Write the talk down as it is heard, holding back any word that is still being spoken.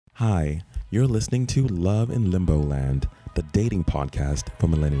Hi, you're listening to Love in Limbo Land, the dating podcast for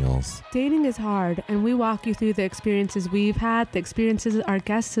millennials. Dating is hard, and we walk you through the experiences we've had, the experiences our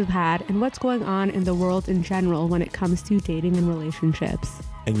guests have had, and what's going on in the world in general when it comes to dating and relationships.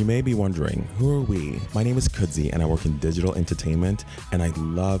 And you may be wondering, who are we? My name is Kudzi, and I work in digital entertainment, and I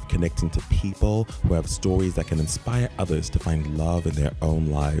love connecting to people who have stories that can inspire others to find love in their own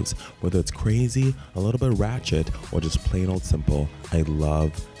lives. Whether it's crazy, a little bit ratchet, or just plain old simple, I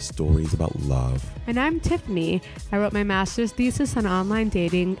love stories about love. And I'm Tiffany. I wrote my master's thesis on online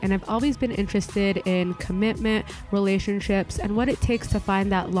dating, and I've always been interested in commitment, relationships, and what it takes to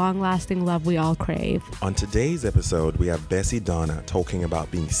find that long-lasting love we all crave. On today's episode, we have Bessie Donna talking about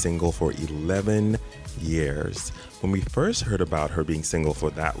being single for 11 years. When we first heard about her being single for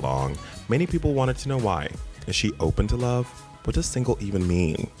that long, many people wanted to know why. Is she open to love? What does single even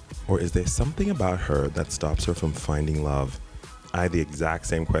mean? Or is there something about her that stops her from finding love? I had the exact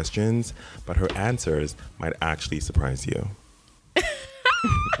same questions, but her answers might actually surprise you.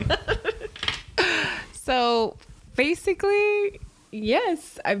 So basically,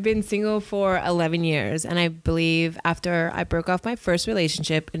 yes, I've been single for 11 years. And I believe after I broke off my first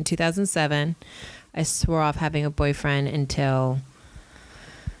relationship in 2007, I swore off having a boyfriend until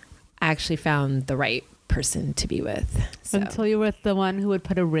I actually found the right person to be with. So. Until you were with the one who would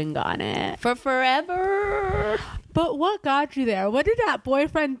put a ring on it. For forever. But what got you there? What did that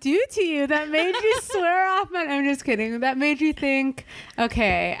boyfriend do to you that made you swear off? I'm just kidding. That made you think,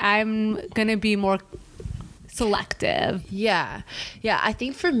 okay, I'm going to be more selective. Yeah. I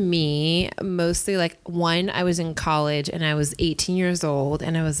think for me, mostly I was in college and I was 18 years old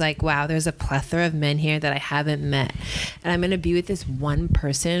and I was like, wow, there's a plethora of men here that I haven't met. And I'm going to be with this one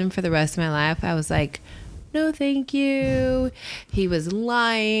person for the rest of my life. I was like, no, thank you. He was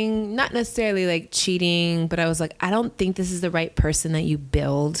lying, not necessarily cheating, but I was like, I don't think this is the right person that you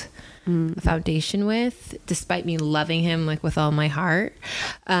build a foundation with, despite me loving him with all my heart.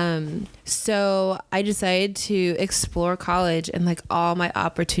 So I decided to explore college and all my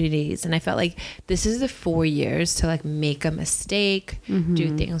opportunities. And I felt like this is the 4 years to make a mistake,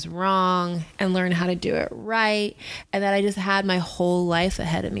 do things wrong, and learn how to do it right. And that I just had my whole life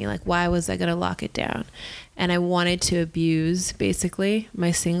ahead of me. Why was I going to lock it down? And I wanted to abuse basically my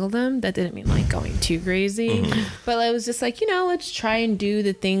singledom. That didn't mean going too crazy, but I was just let's try and do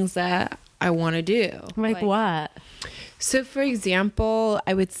the things that I want to do. Like what? So for example,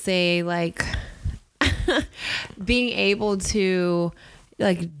 I would say being able to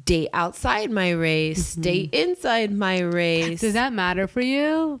date outside my race, date inside my race. Does that matter for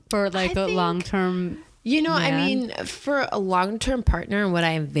you for a long-term? I mean, for a long-term partner and what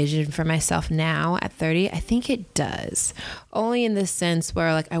I envision for myself now at 30, I think it does. Only in the sense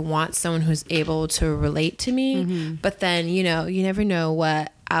where I want someone who's able to relate to me, but then, you never know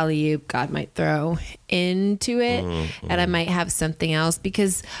what alley-oop God might throw into it, and I might have something else,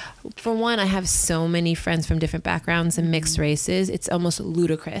 because for one, I have so many friends from different backgrounds and mixed races. It's almost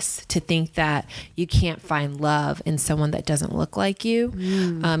ludicrous to think that you can't find love in someone that doesn't look like you,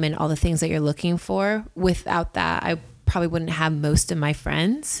 and all the things that you're looking for. Without that, I probably wouldn't have most of my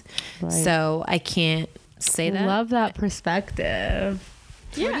friends. Right. So I can't say that. Love that perspective.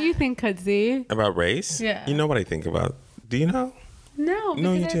 Yeah. What do you think, Kudzi? About race? Yeah. You know what I think about? Do you know? No,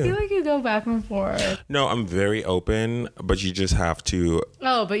 you I feel like you go back and forth. No, I'm very open, but you just have to...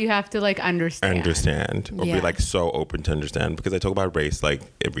 Oh, but you have to understand. Or be so open to understand, because I talk about race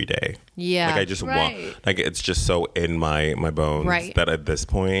every day. Yeah. I just want... it's just so in my bones that at this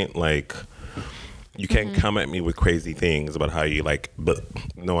point, you can't come at me with crazy things about how you but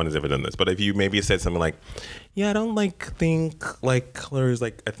no one has ever done this. But if you maybe said something I don't think color is a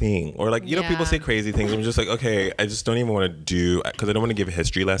thing, or people say crazy things. I'm just okay, I just don't even want to do, because I don't want to give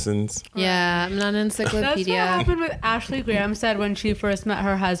history lessons. Yeah, I'm not an encyclopedia. That's what happened with Ashley Graham said when she first met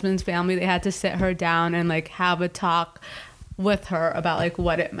her husband's family. They had to sit her down and have a talk with her about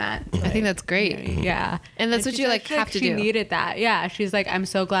what it meant. I think that's great. Yeah. And that's what you have to do. She needed that. Yeah. She's I'm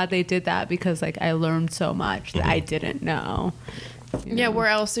so glad they did that, because I learned so much that I didn't know. Yeah, where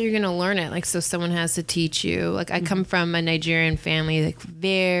else are you going to learn it? So someone has to teach you. I come from a Nigerian family,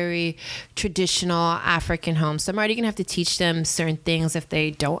 very traditional African home. So I'm already going to have to teach them certain things if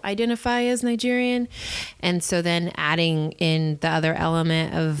they don't identify as Nigerian. And so then adding in the other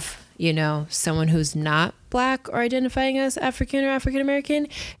element of, someone who's not Black or identifying as African or African American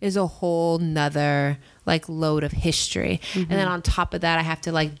is a whole nother load of history. And then on top of that, I have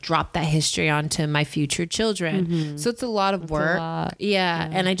to drop that history onto my future children. So it's a lot of work. Yeah.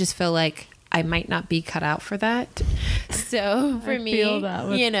 And I just feel I might not be cut out for that. So for me, feel that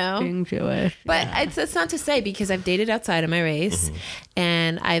with being Jewish. But it's not to say, because I've dated outside of my race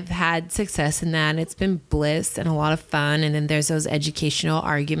and I've had success in that. And it's been bliss and a lot of fun. And then there's those educational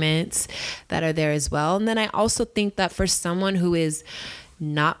arguments that are there as well. And then I also think that for someone who is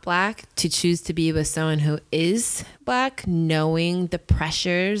not Black to choose to be with someone who is Black, knowing the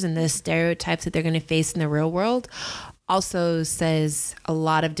pressures and the stereotypes that they're going to face in the real world, also says a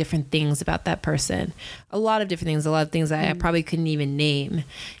lot of different things about that person. A lot of things that I probably couldn't even name,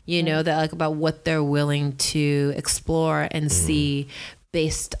 that like about what they're willing to explore and see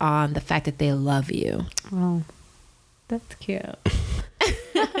based on the fact that they love you. Oh, that's cute.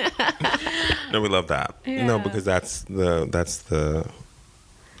 No, we love that. Yeah. No, because that's the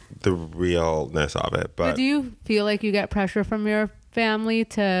realness of it. But do you feel like you get pressure from your family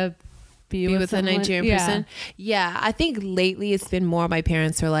to be with a Nigerian person? Yeah, I think lately it's been more my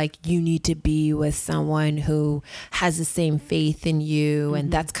parents are like, you need to be with someone who has the same faith in you. And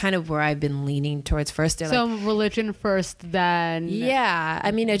that's kind of where I've been leaning towards first. They're so religion first, then. Yeah.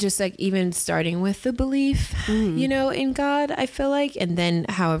 I mean, I just like even starting with the belief, in God, I feel like, and then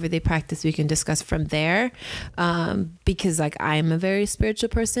however they practice, we can discuss from there. Because like I'm a very spiritual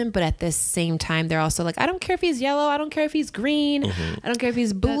person, but at the same time, they're also like, I don't care if he's yellow. I don't care if he's green. I don't care if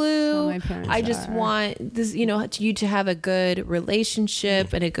he's blue. I just want this, you to have a good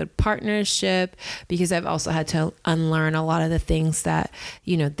relationship and a good partnership, because I've also had to unlearn a lot of the things that,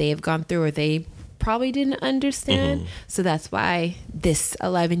 they've gone through or they probably didn't understand. So that's why this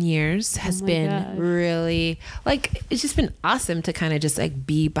 11 years has been really like, it's just been awesome to kind of just like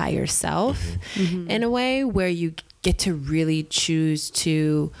be by yourself in a way where you get to really choose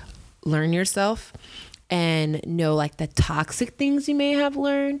to learn yourself and know like the toxic things you may have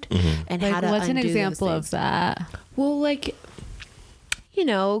learned and like, how to what's an undo example those of that? Well, like,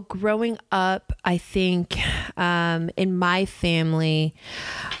 growing up, I think in my family,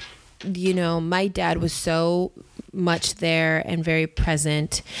 my dad was so much there and very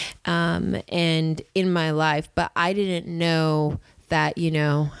present and in my life, but I didn't know that,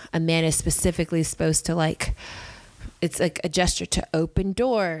 a man is specifically supposed to like, it's like a gesture to open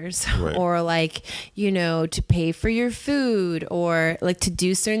doors or like, to pay for your food or like to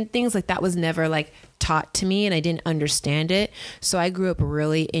do certain things. Like that was never like taught to me and I didn't understand it. So I grew up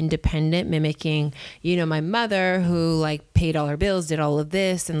really independent, mimicking, my mother who like paid all her bills, did all of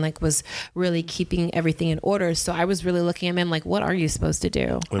this and like was really keeping everything in order. So I was really looking at men like, what are you supposed to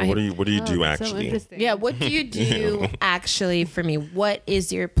do? Like, what do you do actually? So yeah, what do you do actually for me? What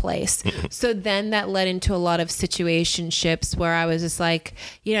is your place? So then that led into a lot of situationships where I was just like,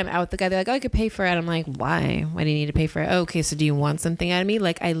 I'm out with the guy. They're like, oh, I could pay for it. I'm like, why? Why do you need to pay for it? Oh, okay, so do you want something out of me?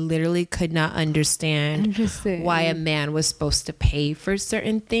 Like I literally could not understand why a man was supposed to pay for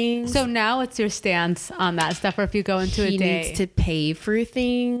certain things. So now what's your stance on that stuff? Or if you go into a date, needs to pay for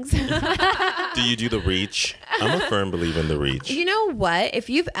things. Do you do the reach? I'm a firm believer in the reach. You know what? If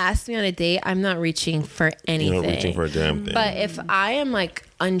you've asked me on a date, I'm not reaching for anything. You're not reaching for a damn thing. But if I am like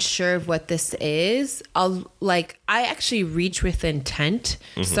unsure of what this is, I actually reach with intent.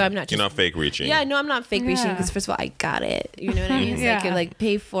 So I'm not just... You're not fake reaching. Yeah, no, I'm not fake reaching because first of all, I got it. You know what I mean? So I could like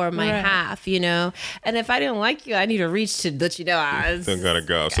pay for my half, And if I didn't like you, I need to reach to let you know I was... Still gotta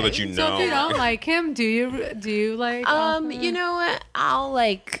go so that you know. So if you don't like him, do you like... You know what?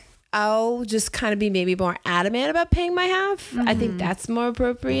 I'll just kind of be maybe more adamant about paying my half. I think that's more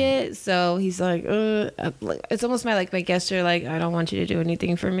appropriate. So he's like, it's almost my gesture, like, I don't want you to do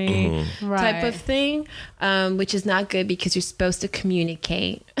anything for me type of thing, which is not good because you're supposed to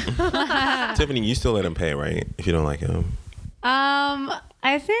communicate. Tiffany, you still let him pay, right? If you don't like him.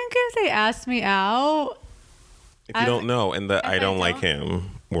 I think if they ask me out... If you don't know, and I don't like him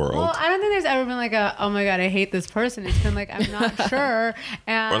world. Well, I don't think there's ever been like a, oh my God, I hate this person. It's been like, I'm not sure.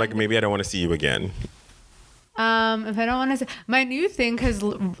 And or like, maybe I don't want to see you again. If I don't want to say, my new thing has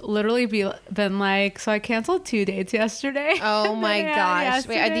literally been like, so I canceled 2 dates yesterday. Oh my gosh.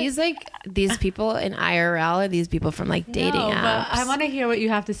 Wait, are these like these people in IRL? Are these people from like dating apps? But I want to hear what you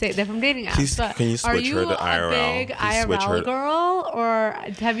have to say. They're from dating apps. But can you switch her to IRL? Are you a big IRL girl, or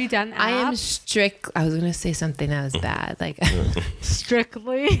have you done apps? I am strict. I was going to say something that was bad. Like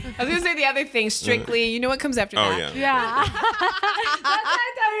strictly. I was going to say the other thing, strictly. You know what comes after that? Oh, yeah. That's what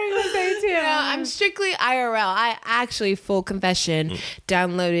I thought you were going to say too. No, I'm strictly IRL. I actually, full confession,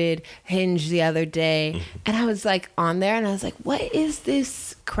 downloaded Hinge the other day, and I was like on there, and I was like, what is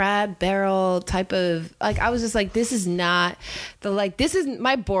this crab barrel type of, like, I was just like, this is not this is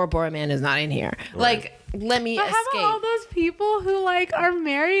my Bora Bora man is not in here. Right. Like, let me But how escape. about all those people who like are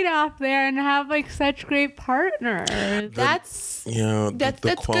married out there and have like such great partners? That's the that's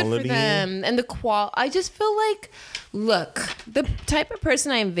quality. good for them. And I just feel like, look, the type of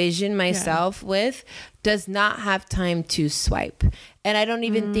person I envision myself with does not have time to swipe. And I don't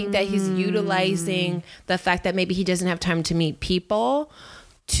even think that he's utilizing the fact that maybe he doesn't have time to meet people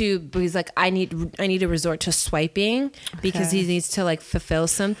but he's like, I need to resort to swiping because he needs to like fulfill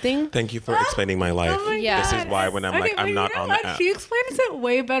something. Thank you for explaining my life. Oh my Yeah. This is why when I'm like, but I'm not you know on what? the app. She explains it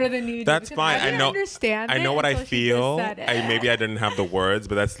way better than you do. That's because fine. I didn't know. understand I know it what I until she just feel. said it. Maybe I didn't have the words,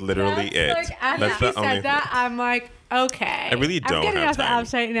 but that's literally it. Like, after That's she the only said that, I'm like, okay. I really don't I'm getting have off the time.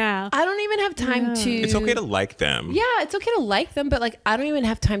 apps right now. I don't even have time to. It's okay to like them. Yeah, it's okay to like them, but like I don't even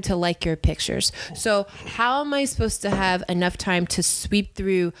have time to like your pictures. So how am I supposed to have enough time to sweep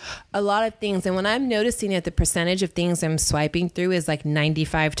through a lot of things? And when I'm noticing that the percentage of things I'm swiping through is like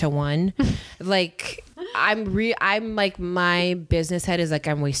 95-1, like I'm like, my business head is like,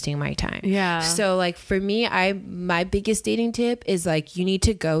 I'm wasting my time. Yeah. So like for me, my biggest dating tip is like, you need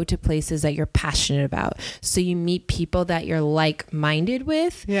to go to places that you're passionate about. So you meet people that you're like-minded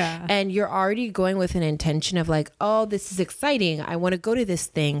with. Yeah. And you're already going with an intention of like, oh, this is exciting. I want to go to this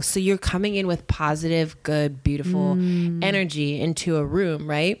thing. So you're coming in with positive, good, beautiful energy into a room,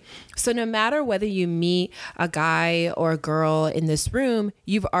 right? So no matter whether you meet a guy or a girl in this room,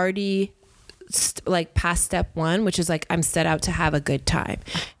 you've already like past step one, which is like, I'm set out to have a good time.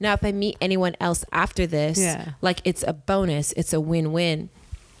 Now, if I meet anyone else after this, like it's a bonus, it's a win-win.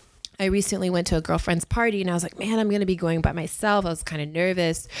 I recently went to a girlfriend's party and I was like, man, I'm going to be going by myself. I was kind of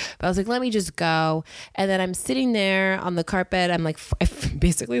nervous, but I was like, let me just go. And then I'm sitting there on the carpet. I'm like, I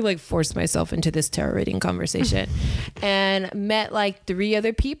basically like forced myself into this tarot reading conversation and met like 3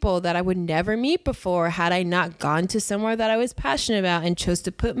 other people that I would never meet before had I not gone to somewhere that I was passionate about and chose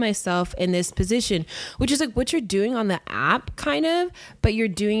to put myself in this position, which is like what you're doing on the app kind of, but you're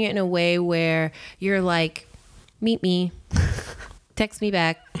doing it in a way where you're like, meet me, text me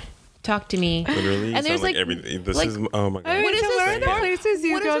back, talk to me. Literally, And there's like like everything. This like- is oh my god. I mean, What is so this where are the for? places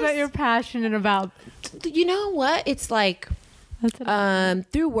you What is go that this? you're passionate about? You know what? It's like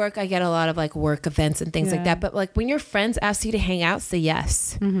through work, I get a lot of like work events and things like that. But like when your friends ask you to hang out, say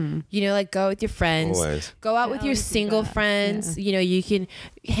yes. You know, like go with your friends. Always. Go out with your always do single that. friends. You know, you can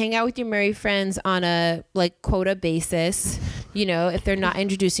hang out with your married friends on a like quota basis. You know, if they're not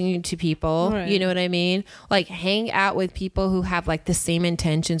introducing you to people, Right. you know what I mean? Like hang out with people who have like the same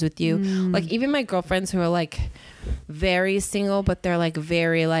intentions with you. Like even my girlfriends who are like very single, but they're like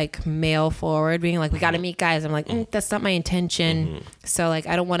very like male forward, being like, we got to meet guys. I'm like, that's not my intention. So like,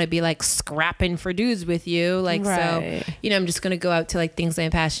 I don't want to be like scrapping for dudes with you. Like, Right. so, you know, I'm just going to go out to like things I'm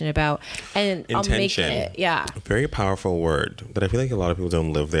passionate about and I'll make Intention. it. Yeah. Very powerful word that I feel like a lot of people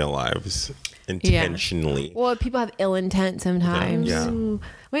don't live their lives intentionally. Well, people have ill intent sometimes. Yeah. Ooh.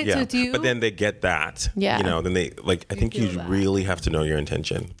 Wait, Yeah, so do you? but then they get that. Yeah. You know, then they like. I think you feel that. really have to know your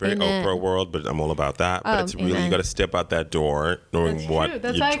intention. Very Amen. Oprah world, but I'm all about that. But Oh, it's really amen. you got to step out that door knowing That's what true.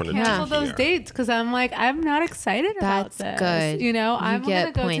 That's you're why I trying to cancel do those here. dates because I'm like, I'm not excited That's about this. good. You know, You I'm gonna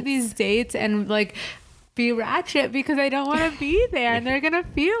get go to points. these dates and like be ratchet because I don't want to be there, and they're gonna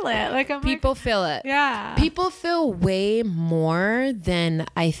feel it. Like I'm People feel it. like, yeah, People feel way more than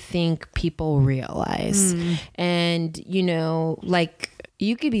I think people realize. And, you know, like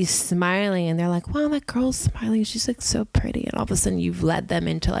you could be smiling and they're like, wow, that girl's smiling. She's like so pretty. And all of a sudden you've led them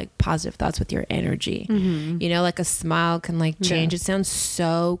into like positive thoughts with your energy. You know, like a smile can like change. Yeah. It sounds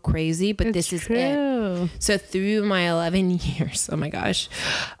so crazy, but this is it. true. So through my 11 years, oh my gosh,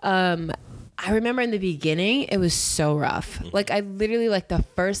 I remember in the beginning, it was so rough. Like I literally, like the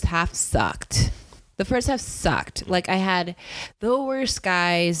first half sucked. The first half sucked. Like I had the worst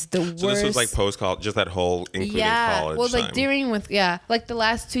guys, the worst. So this was like post college, just that whole including college. Well, like time. during like the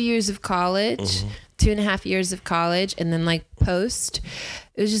last 2 years of college, 2.5 years of college, and then like post,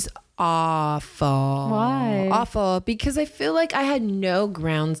 it was just awful. Why? Awful because I feel like I had no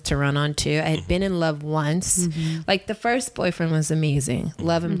grounds to run onto. I had been in love once. Like the first boyfriend was amazing.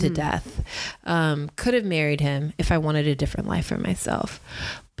 Love him to death. Could have married him if I wanted a different life for myself.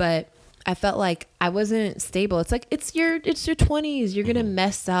 But I felt like I wasn't stable. It's like it's your 20s. You're gonna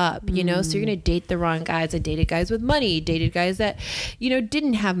mess up, you know. So you're gonna date the wrong guys. I dated guys with money, dated guys that, you know,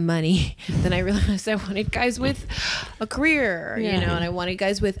 didn't have money. Then I realized I wanted guys with a career, you know, and I wanted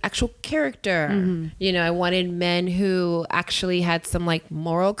guys with actual character. You know, I wanted men who actually had some like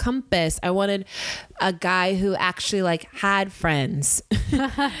moral compass. I wanted a guy who actually like had friends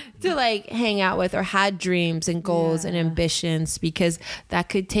to like hang out with, or had dreams and goals and ambitions, because that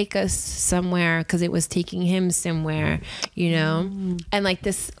could take us somewhere, because it was taking him somewhere, you know. And like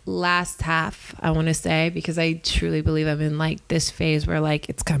this last half, I want to say, because I truly believe I'm in like this phase where like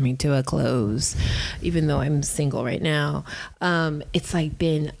it's coming to a close, even though I'm single right now. It's like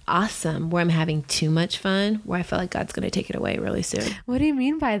been awesome, where I'm having too much fun, where I feel like God's gonna take it away really soon. What do you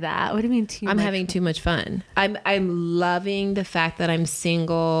mean by that? What do you mean too I'm much? having too much fun. I'm loving the fact that I'm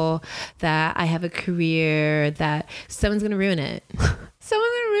single, that I have a career, that someone's gonna ruin it.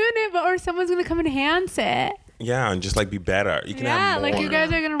 Someone's gonna ruin it, or someone's gonna come enhance it. Yeah, and just like be better. You can have more like you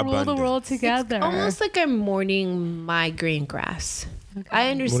guys are gonna rule the world together. It's almost like I'm mourning my green grass. Okay. I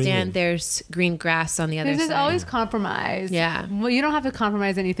understand there's green grass on the other side. There's always compromise. Yeah. Well, you don't have to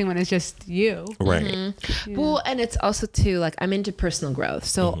compromise anything when it's just you. Right. Yeah. Well, and it's also too, like, I'm into personal growth.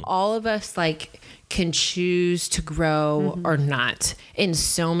 So all of us like can choose to grow or not in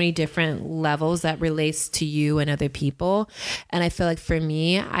so many different levels that relates to you and other people. And I feel like for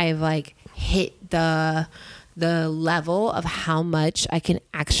me, I've like hit the level of how much I can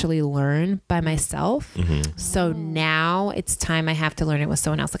actually learn by myself. So now it's time I have to learn it with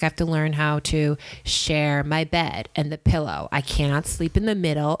someone else. Like I have to learn how to share my bed and the pillow. I cannot sleep in the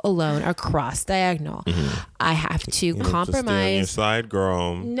middle alone or cross diagonal. I have to compromise. To stay on your side,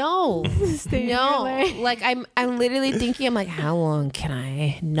 girl. No, like I'm literally thinking, I'm like, how long can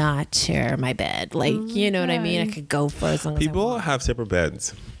I not share my bed? Like, you know what I mean? I could go for as long as I People want. have separate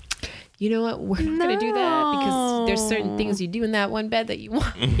beds. You know what? We're not going to do that, because there's certain things you do in that one bed that you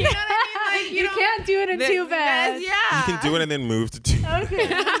want. You know what I mean? Like, You can't do it in two beds. Yeah. You can do it and then move to two. Okay,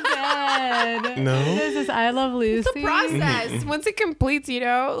 I'm dead. No? This is I Love Lucy. It's a process. Once it completes, you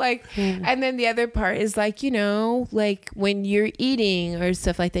know, like, and then the other part is like, you know, like when you're eating or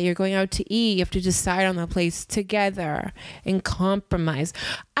stuff like that, you're going out to eat, you have to decide on the place together and compromise.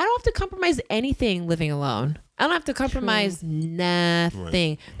 I don't have to compromise anything living alone. I don't have to compromise nothing.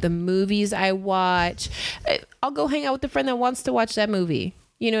 Right. The movies I watch, I'll go hang out with a friend that wants to watch that movie.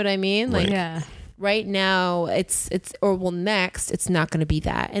 You know what I mean? Like, right now next, it's not going to be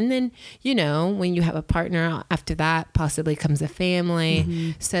that. And then, you know, when you have a partner, after that possibly comes a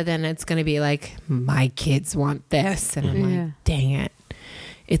family. So then it's going to be like, my kids want this. And I'm like, dang it,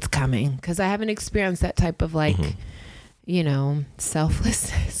 it's coming. Because I haven't experienced that type of like, you know,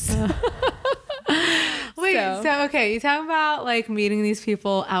 selflessness. Wait, so okay, you talk about like meeting these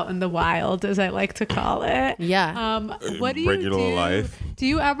people out in the wild, as I like to call it. Yeah. What do you regular life? Do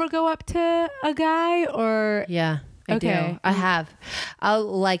you ever go up to a guy or? Yeah, I do. I have. I'll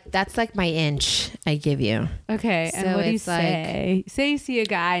like, that's like my inch I give you. Okay, So and what do you it's say? Say you see a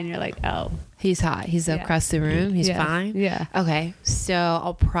guy and you're like, oh, he's hot. He's across the room. He's fine. Yeah. Okay. So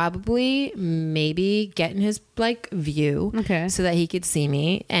I'll probably maybe get in his like view. Okay. So that he could see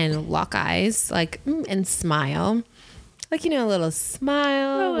me and lock eyes, like, and smile. Like, you know, a little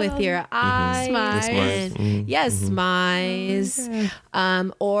smile with your eyes. Smize. And, smize.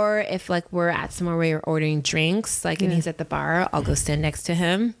 Okay. Or if like we're at somewhere where you're ordering drinks, like, and he's at the bar, I'll go stand next to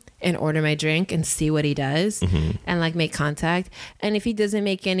him and order my drink and see what he does and like make contact. And if he doesn't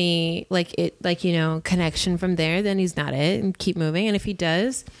make any you know, connection from there, then he's not it, and keep moving. And if he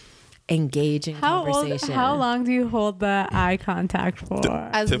does, engage in conversation. How long do you hold the eye contact for?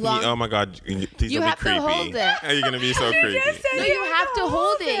 As Tiffany, long, oh my God, please you don't have be creepy. to hold it. Are you gonna be so creepy? No, you have to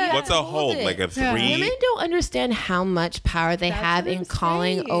hold it. You have What's to a hold? it. Like a 3? Women don't understand how much power they have in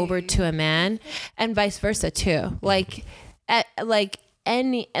calling over to a man, and vice versa too.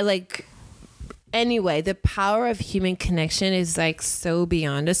 Anyway, the power of human connection is like so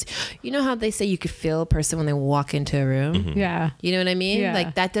beyond us. You know how they say you could feel a person when they walk into a room? Yeah. You know what I mean? Yeah.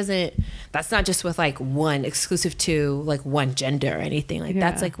 Like that's not just with like one exclusive to like one gender or anything. Like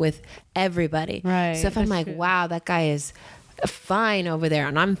that's like with everybody. Right. So if I'm That's like, true. wow, that guy is fine over there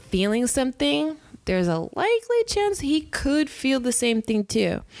and I'm feeling something, there's a likely chance he could feel the same thing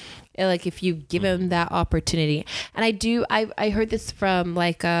too. Like if you give him that opportunity. And I heard this from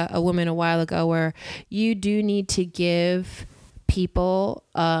like a woman a while ago, where you do need to give people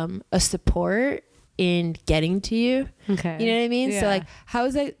a support in getting to you. Okay. You know what I mean? Yeah. So like, how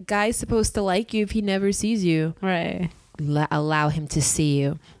is that guy supposed to like you if he never sees you? Right. allow him to see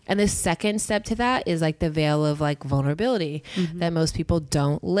you. And the second step to that is like the veil of like vulnerability that most people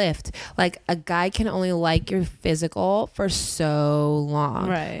don't lift. Like a guy can only like your physical for so long.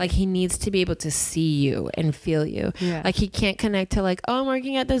 Right. Like he needs to be able to see you and feel you. Yeah. Like he can't connect to like, oh, I'm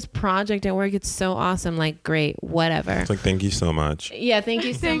working at this project at work. It's so awesome. Like, great, whatever. It's like, thank you so much. Yeah, thank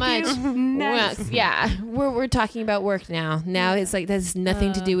you so Thank much. you. Next. Well, yeah, we're talking about work now. Now it's like that's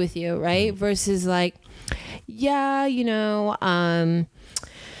nothing to do with you, right? Versus like, yeah, you know,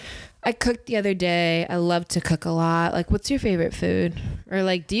 I cooked the other day. I love to cook a lot. Like, what's your favorite food? Or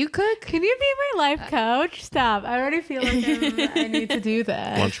like, do you cook? Can you be my life coach? Stop. I already feel like I need to do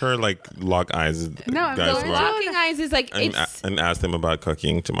that. Watch her like lock eyes. No, I'm guys going tomorrow, Talking eyes is like it's and ask them about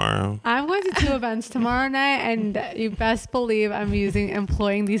cooking tomorrow. I'm going to 2 events tomorrow night, and you best believe I'm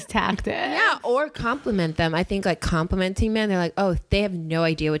employing these tactics. yeah, or compliment them. I think like complimenting men, they're like, oh, they have no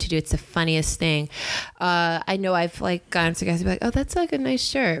idea what to do. It's the funniest thing. I know I've like gone to guys and be like, oh, that's like a nice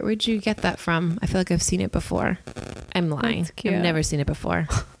shirt. Where'd you get that from? I feel like I've seen it before. I'm lying. That's cute. I've never seen it before.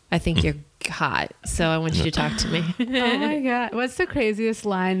 I think you're hot, so I want you to talk to me. Oh my god, what's the craziest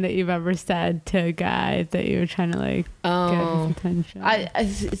line that you've ever said to a guy that you were trying to like get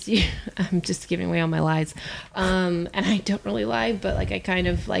his attention? I'm just giving away all my lies, and I don't really lie, but like I kind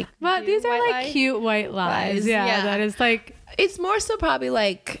of like. But these are like cute white lies. Yeah, that is like. It's more so probably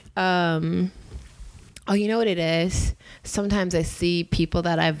like, oh, you know what it is? Sometimes I see people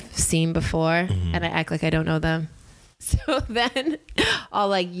that I've seen before and I act like I don't know them. So then I'll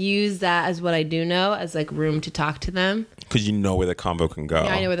like use that as what I do know as like room to talk to them. Because you know where the convo can go.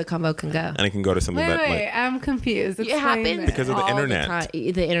 Yeah, I know where the combo can go. And it can go to something Wait, that wait, I'm confused. It Explain happens this. Because of the all internet.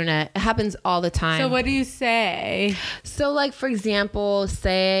 The internet. It happens all the time. So what do you say? So, like, for example,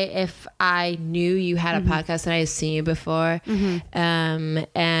 say if I knew you had a podcast and I had seen you before,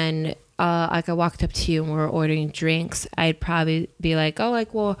 and like I walked up to you and we were ordering drinks, I'd probably be like, oh,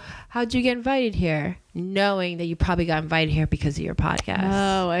 like, well, how'd you get invited here? Knowing that you probably got invited here because of your podcast.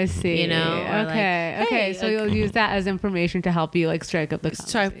 Oh, I see. You know, or like, okay, hey, so like- you'll use that as information to help you like strike up the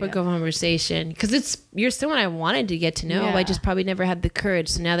Start conversation. a conversation because you're someone I wanted to get to know. Yeah. I just probably never had the courage.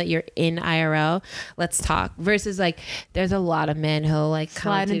 So now that you're in IRL, let's talk. Versus like, there's a lot of men who'll like come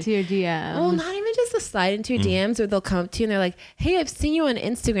Slide up to- into your DM. Well, not even just the slide into your DMs, or they'll come up to you and they're like, "Hey, I've seen you on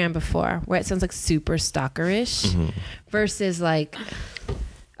Instagram before," where it sounds like super stalkerish, versus like,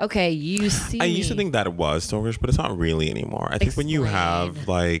 "Okay, you see." I used to think that it was stalkerish, but it's not really anymore. I think when you have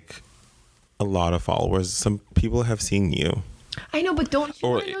like a lot of followers, some people have seen you. I know, but don't you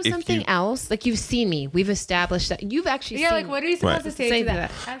Or want to know if something you- else? Like you've seen me. We've established that you've actually Yeah, seen like me. what are you supposed Right. to say Say to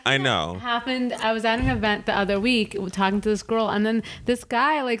that? that. I know. Happened. I was at an event the other week talking to this girl, and then this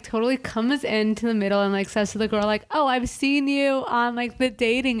guy like totally comes into the middle and like says to the girl like, "Oh, I've seen you on like the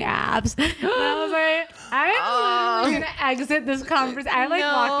dating apps." And I was like, "I'm literally gonna exit this conversation." I like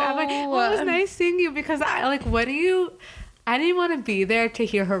walked. I'm like, "Well, it was nice seeing you," because I like, what do you? I didn't want to be there to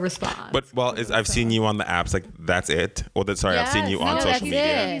hear her response. But I've seen you on the apps. Like that's it. Or that I've seen you Yes, on no, social that's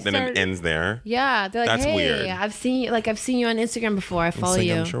media. it. Then it ends there. Yeah, they're like, That's "Hey, weird. I've seen you on Instagram before. I follow It's like,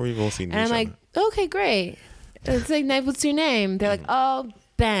 you." I'm sure we've all seen And each I'm like, other. okay, great. It's like, what's your name? They're like, oh,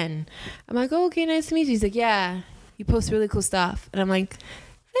 Ben. I'm like, oh, okay, nice to meet you. He's like, yeah, you post really cool stuff. And I'm like,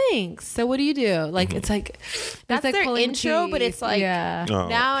 thanks. So what do you do? Like, it's like, that's like their pulling intro, but it's teeth. like, Yeah. Oh.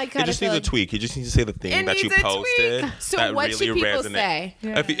 now I It kind of just feel needs like, a tweak. You just need to say the thing It that you needs a posted. tweak. So that what really should people resonate. say?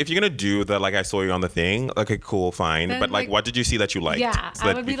 Yeah. If you're gonna do the like I saw you on the thing, okay, cool, fine. Then, but like, like- what did you see that you liked? Yeah, so I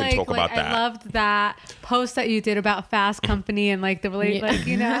that would we be can like, talk about that. I loved that post that you did about Fast Company and like the Yeah. like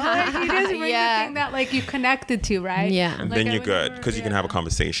you know, like, you just bring Yeah. the thing that like you connected to, right? Yeah. And Like, then I you're would good never- because you can have a yeah.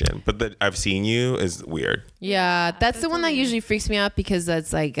 conversation. But the I've seen you is weird. Yeah, that's the one that usually freaks me out because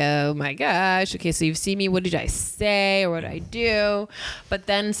that's like, oh my gosh, okay, so you've seen me. What did I say or what did I do? But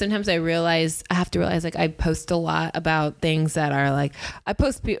then sometimes I have to realize like I post a lot about things that are like, I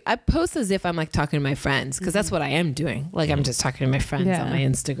post as if I'm like talking to my friends because that's what I am doing. Like I'm just talking to my friends Yeah. on my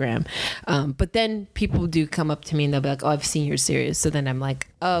Instagram. But then people do come up to me and they'll be like, oh, I've seen you're serious. So then I'm like,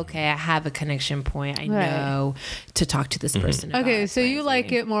 oh, okay, I have a connection point. I Right. know to talk to this person. about Okay, so you XYZ.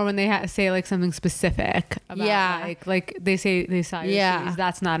 like it more when they say like something specific. About, Yeah. like they say they saw your Yeah. series.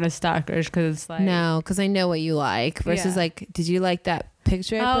 That's not as stalkerish because it's like No, because I know what you like. Versus Yeah. like, did you like that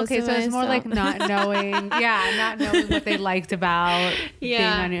picture? I Oh, okay, posted so it's more like myself? not knowing, not knowing what they liked about being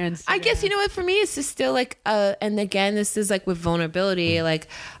on your Instagram. I guess you know what, for me it's just still like and again this is like with vulnerability, like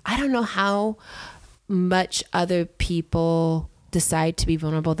I don't know how much other people decide to be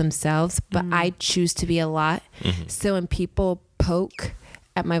vulnerable themselves, but I choose to be a lot. So when people poke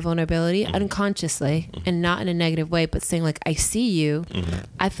at my vulnerability unconsciously and not in a negative way, but saying like, I see you,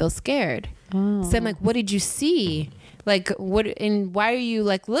 I feel scared. So I'm like, what did you see? Like, what, and why are you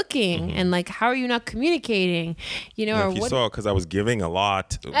like looking? And like, how are you not communicating? You know, Yeah, or if you what? saw, because I was giving a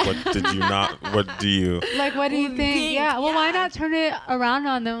lot. What did you not? What do you? Like, what do you think? Yeah. Well, why not turn it around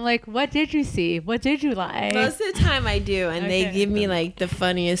on them? Like, what did you see? What did you like? Most of the time I do, and they Okay. give me like the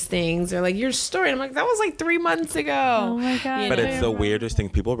funniest things, or like your story. And I'm like, that was like 3 months ago. Oh my God. You But know? it's the weirdest thing.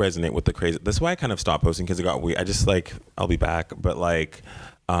 People resonate with the crazy. That's why I kind of stopped posting because it got weird. I just like, I'll be back. But like,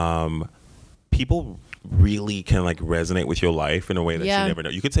 people really can like resonate with your life in a way that Yeah. you never know.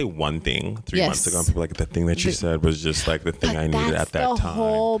 You could say one thing 3 Yes. months ago, and people are like, the thing that you said was just like the thing But I needed that's at that the time.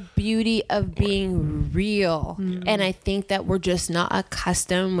 whole beauty of being real. And I think that we're just not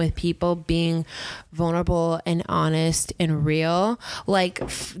accustomed with people being vulnerable and honest and real. Like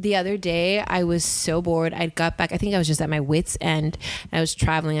the other day, I was so bored. I got back. I think I was just at my wit's end. I was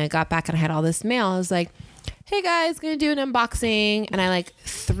traveling. I got back and I had all this mail. I was like, hey guys, gonna do an unboxing. And I like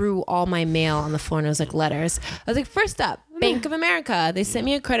threw all my mail on the floor, and it was like letters. I was like, first up, Bank of America. They sent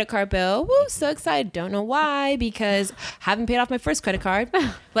me a credit card bill. Woo, so excited. Don't know why, because haven't paid off my first credit card.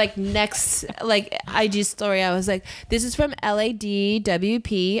 Like next, like IG story, I was like, this is from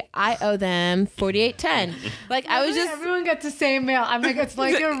LADWP. I owe them $48.10. Like I was just, everyone gets the same mail. I'm like, it's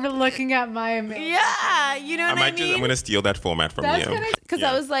like you're looking at my mail. yeah, you know I what might I just, I'm mean? going to steal that format from That's you. gonna- Because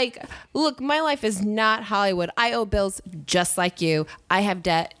Yeah. I was like, look, my life is not Hollywood. I owe bills just like you. I have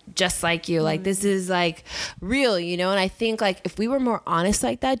debt just like you. Like, this is like real, you know? And I think like if we were more honest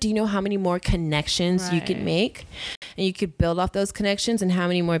like that, do you know how many more connections you could Right. make? And you could build off those connections, and how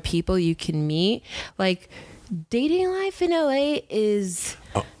many more people you can meet? Like, dating life in LA is...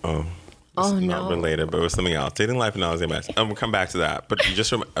 Oh, Oh, it's not no. related, but it was something else. Dating life and all is a mess. We'll come back to that. But just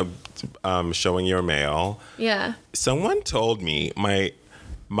from showing your mail, Yeah. someone told me my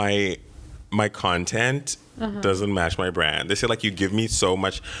content doesn't match my brand. They say like you give me so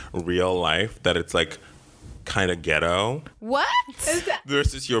much real life that it's like kind of ghetto What?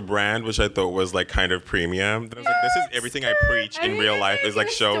 versus your brand, which I thought was like kind of premium. Then I was like, this is everything I preach in real life is like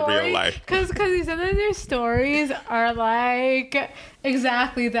show real life. Because sometimes your stories are like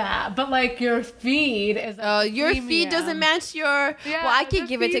exactly that, but like your feed is. Like Oh, your feed premium. doesn't match your... Yeah, well, I the could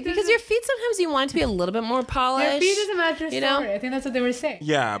give it to... feed Because doesn't- your feed, sometimes you want it to be a little bit more polished. Your feed doesn't match your you story. know? I think that's what they were saying.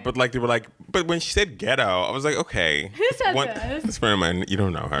 Yeah, but like they were like, but when she said ghetto, I was like, okay. Who said this? This friend of mine, you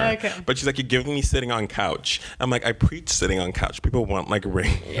don't know her. Okay. But she's like, you're giving me sitting on couch. I'm like, I preach sitting on couch. People want like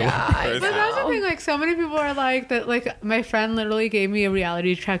ring. I But that's the thing, like so many people are like that. Like my friend literally gave me a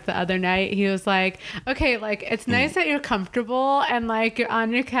reality check the other night. He was like, okay, like it's nice that you're comfortable and like you're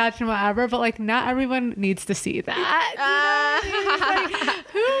on your couch and whatever, but like not everyone needs to see that. You know what I mean? It's like,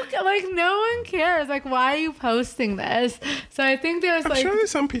 who, like no one cares. Like why are you posting this? So I think there's I'm like sure that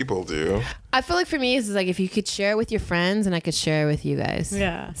some people do. I feel like for me, it's like if you could share it with your friends, and I could share it with you guys.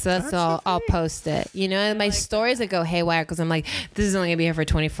 Yeah. So that's all. I'll post it. You know, and my stories that go haywire because I'm like, this is only gonna be here for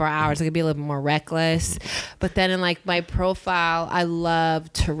 24 hours. It could be a little bit more reckless. But then in like my profile, I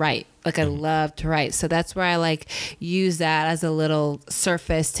love to write. Like I love to write. So that's where I like use that as a little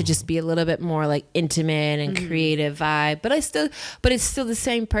surface to just be a little bit more like intimate and creative vibe. But it's still the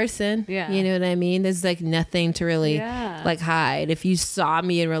same person. Yeah. You know what I mean? There's like nothing to really Yeah. like hide. If you saw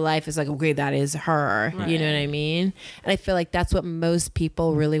me in real life, it's like, okay, that is her. You know what I mean? And I feel like that's what most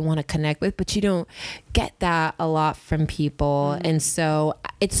people really want to connect with, but you don't get that a lot from people. And so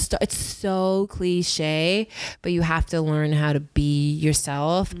it's so cliche, but you have to learn how to be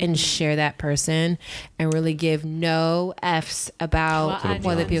yourself and share that person and really give no F's about What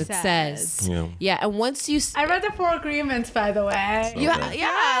what the anyone people says. says. Yeah. Yeah. And once you I read the 4 agreements, by the way. you Okay.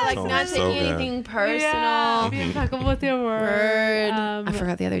 yeah, like So- not so taking good. anything personal. Yeah, be impeccable with your word. I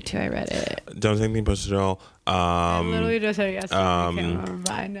forgot the other two. I read it. Don't take anything personal. I literally just said yesterday. I can't remember,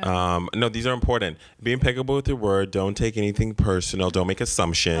 but I know. No, these are important. Be impeccable with your word. Don't take anything personal. Don't make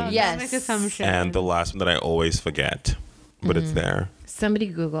assumptions. Oh, Yes. Don't make assumptions. And the last one that I always forget, but it's there. Somebody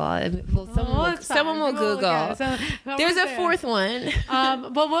Google it. Well, it's fine. someone will People Google. get it. So- There's a there. fourth one.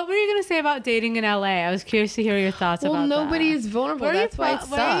 But what were you gonna say about dating in LA? I was curious to hear your thoughts Well, about nobody that. is vulnerable. Where are you That's why it from-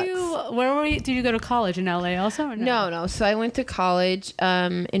 where are sucks. you- Where were you? Did you go to college in LA also? Or No. So I went to college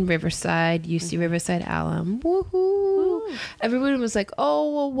in Riverside, UC Riverside Alum. Woohoo! Everyone was like,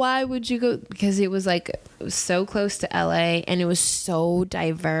 "Oh, well, why would you go?" Because it was like so close to LA and it was so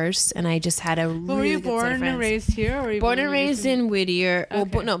diverse, and I just had a But were really you good set of born and friends. raised here? Or were you Born and raised in Whittier. Well,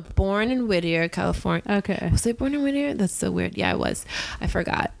 Okay. no, born in Whittier, California. Okay. Was I born in Whittier? That's so weird. Yeah, I was. I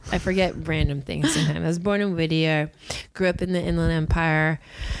forgot. I forget random things sometimes. I was born in Whittier, grew up in the Inland Empire,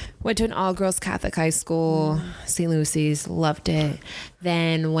 went to an all-girls Catholic high school, St. Lucy's, loved it.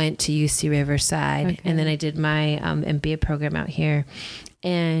 Then went to UC Riverside, Okay. and then I did my MBA program out here.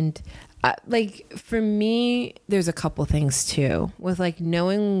 And like for me, there's a couple things too with like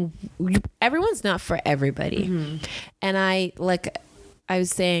knowing everyone's not for everybody. And I was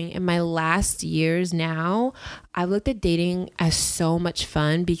saying in my last years now, I've looked at dating as so much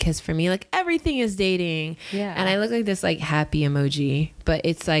fun because for me, like everything is dating. Yeah. And I look like this like happy emoji, but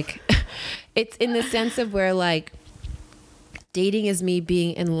it's like, it's in the sense of where like dating is me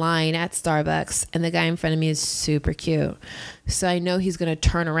being in line at Starbucks and the guy in front of me is super cute. So I know he's going to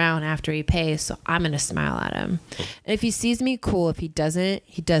turn around after he pays. So I'm going to smile at him. And if he sees me, cool. If he doesn't,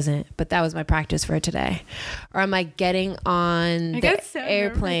 he doesn't. But that was my practice for today. Or am I getting on the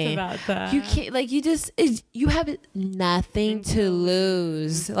airplane? About that. You can't, like, you have nothing to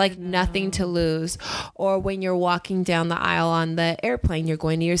lose. Like nothing to lose. Or when you're walking down the aisle on the airplane, you're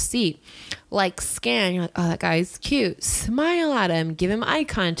going to your seat. Like scan, you're like, oh, that guy's cute. Smile at him. Give him eye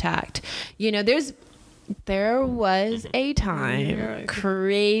contact. You know, there was a time,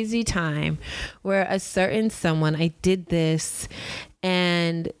 crazy time, where a certain someone, I did this,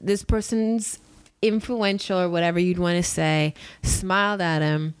 and this person's influential or whatever you'd want to say, smiled at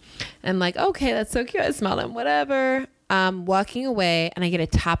him. And like, okay, that's so cute. I smiled at him, whatever. Walking away, and I get a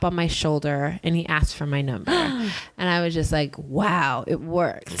tap on my shoulder, and he asked for my number. And I was just like, wow, it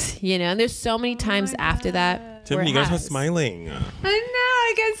worked. You know, and there's so many times after that. Tim, you guys were smiling. I know.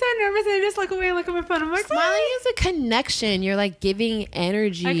 I get so nervous. I just look away and look at my phone. I'm like, smiling is a connection. You're like giving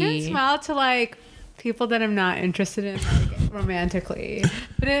energy. I can smile to like people that I'm not interested in like romantically,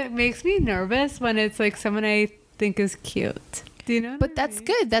 but it makes me nervous when it's like someone I think is cute. Do you know? But that's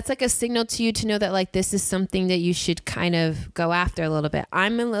good. That's like a signal to you to know that like this is something that you should kind of go after a little bit.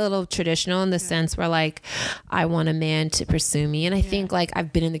 I'm a little traditional in the sense where like I want a man to pursue me, and I think like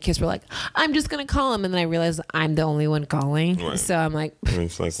I've been in the case where like I'm just gonna call him, and then I realize I'm the only one calling. Right. So I'm like,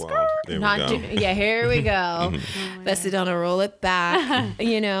 it's like, wow, there we go. Here we go. Let's sit down and roll it back,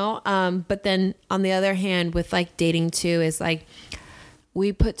 you know. But then on the other hand, with like dating too, is like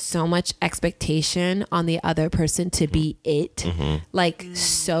we put so much expectation on the other person to be it, like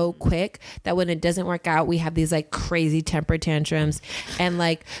so quick that when it doesn't work out, we have these like crazy temper tantrums and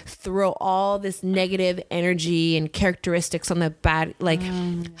like throw all this negative energy and characteristics on the bad. Like,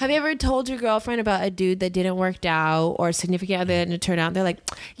 have you ever told your girlfriend about a dude that didn't work out or a significant other that didn't turn out? They're like,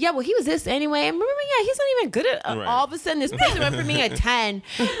 yeah, well, he was this anyway. And remember, he's not even good at all of a sudden this person went from being a 10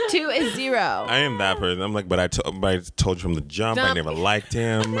 to a 0. I am that person. I'm like, but I told you from the jump. I never liked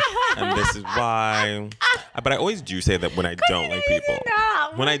him, and this is why. But I always do say that when I don't like people,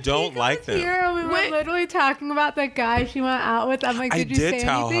 when I don't like them. Here, we were literally talking about the guy she went out with. I'm like, did you say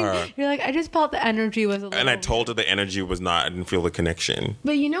anything? Her. You're like, I just felt the energy was a little. And I told her the energy was not. I didn't feel the connection.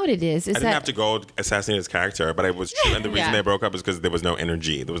 But you know what it is? I didn't have to go assassinate his character, but it was true. And the reason they broke up is because there was no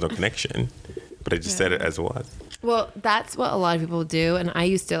energy. There was no connection. But I just said it as it was. Well, that's what a lot of people do. And I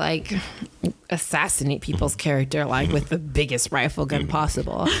used to like assassinate people's character like with the biggest rifle gun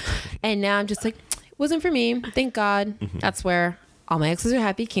possible. And now I'm just like, it wasn't for me. Thank God. That's where all my exes are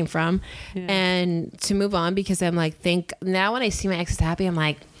happy came from. And to move on, because I'm like, now when I see my exes happy, I'm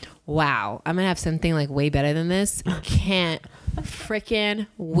like, wow, I'm going to have something like way better than this. Can't freaking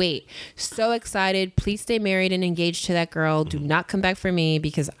wait. So excited. Please stay married and engaged to that girl. Do not come back for me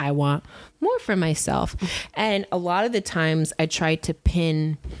because I want more for myself. And a lot of the times I tried to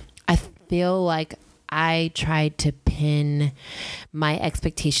pin my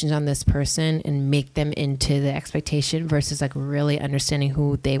expectations on this person and make them into the expectation versus like really understanding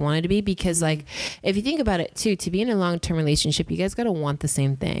who they wanted to be. Because like, if you think about it too, to be in a long-term relationship, you guys got to want the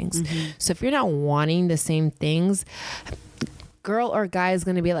same things. So if you're not wanting the same things, girl or guy is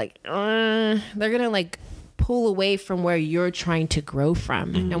going to be like, they're going to like pull away from where you're trying to grow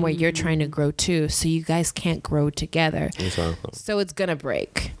from and where you're trying to grow to. So you guys can't grow together. Exactly. So it's going to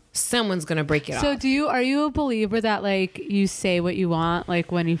break. Someone's going to break it off. So are you a believer that like you say what you want like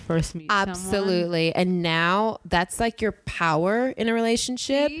when you first meet Absolutely. someone? And now that's like your power in a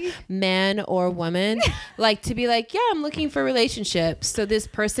relationship, man or woman, like to be like, yeah, I'm looking for a relationship. So this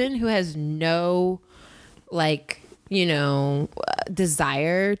person who has no like, you know,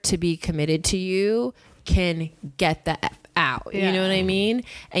 desire to be committed to you can get the F out. You know what I mean?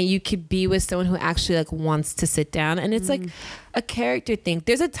 And you could be with someone who actually like wants to sit down, and it's like a character thing.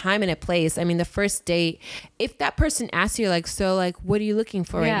 There's a time and a place. I mean, the first date, if that person asks you like, so like, what are you looking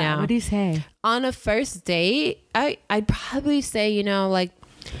for right now? What do you say? On a first date, I'd probably say, you know, like,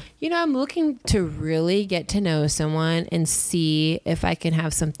 you know, I'm looking to really get to know someone and see if I can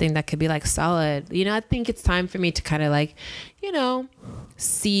have something that could be like solid. You know, I think it's time for me to kind of like, you know,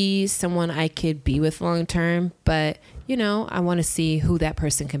 see someone I could be with long term. But, you know, I want to see who that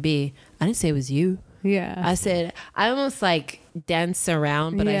person can be. I didn't say it was you. Yeah. I said, I almost like dance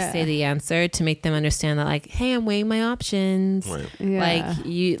around, but I say the answer to make them understand that like, hey, I'm weighing my options. Right. Yeah. Like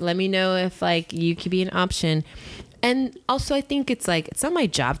you let me know if like you could be an option. And also I think it's like, it's not my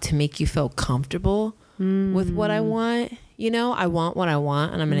job to make you feel comfortable with what I want. You know, I want what I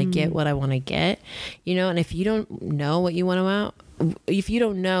want and I'm going to get what I want to get, you know, and if you don't know what you if you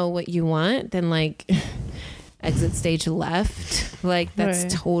don't know what you want, then like exit stage left. Like that's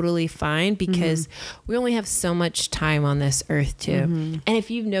Right. totally fine because we only have so much time on this earth too. And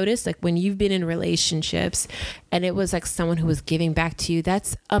if you've noticed, like when you've been in relationships and it was like someone who was giving back to you,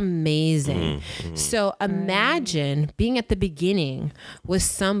 that's amazing. So imagine being at the beginning with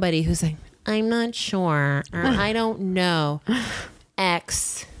somebody who's like, I'm not sure, or I don't know,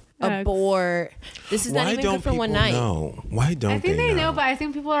 X. Abort. This is not Why even don't good for people one night. know? Why don't I think they they know, but I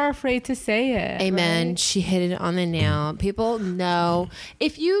think people are afraid to say it. Amen. right? She hit it on the nail. People know.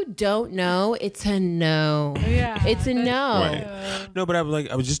 If you don't know, it's a no. Yeah, It's a that's no. Right. No, but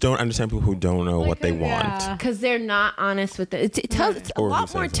I just don't understand people who don't know what they want. Yeah. Because they're not honest with it. It tells it's a Or who lot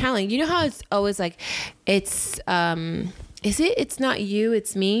says more it. telling. You know how it's always like, it's it's not you,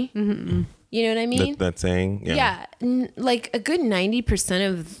 it's me. You know what I mean? That saying? Yeah, like a good 90%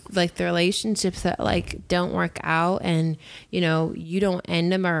 of like the relationships that like don't work out and you know you don't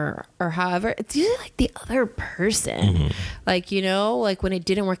end them or however, it's usually like the other person. Like, you know, like when it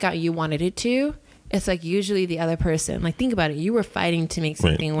didn't work out you wanted it to, it's like usually the other person. Like think about it, you were fighting to make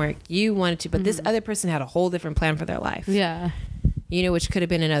something work, you wanted to, but this other person had a whole different plan for their life. Yeah. You know, which could have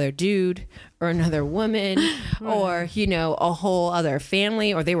been another dude or another woman or, you know, a whole other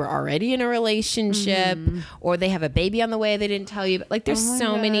family, or they were already in a relationship or they have a baby on the way they didn't tell you. Like there's Oh my so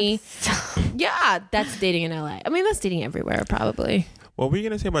God. many. Yeah, that's dating in LA. I mean, that's dating everywhere probably. What were you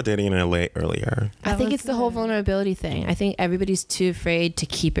going to say about dating in LA earlier? I think was it's the whole vulnerability thing. I think everybody's too afraid to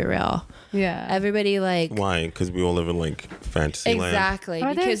keep it real. Yeah. Everybody like Why? Because we all live in like fantasy land. exactly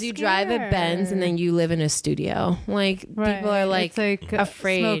Or they're because you drive a Benz and then you live in a studio. Like Right. people are like, it's like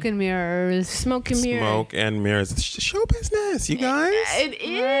afraid. smoke and mirrors. Smoke and mirror. Smoke and mirrors. It's just show business, you guys. It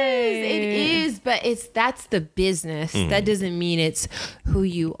is, but that's the business. That doesn't mean it's who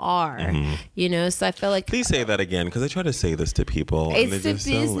you are, you know. So I feel like Please say that again, because I try to say this to people. and it's they the just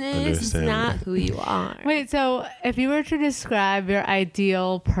don't business. It's understand not it. who you are. Wait, so if you were to describe your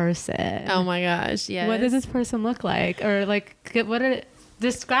ideal person, Oh my gosh, yes. what does this person look like? Or like,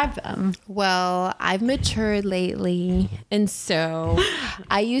 describe them? Well, I've matured lately, and so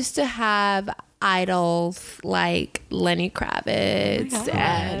I used to have idols like Lenny Kravitz God.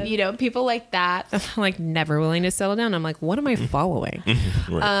 and you know people like that. I'm like never willing to settle down. I'm like, what am I following?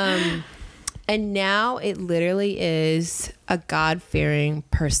 Right. And now it literally is a God-fearing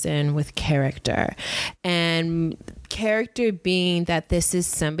person with character. And character being that this is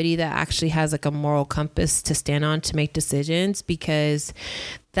somebody that actually has like a moral compass to stand on to make decisions, because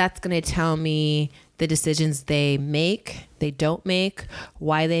that's going to tell me the decisions they make, they don't make,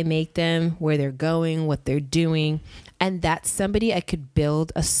 why they make them, where they're going, what they're doing. And that's somebody I could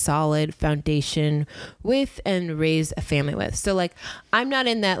build a solid foundation with and raise a family with. So like, I'm not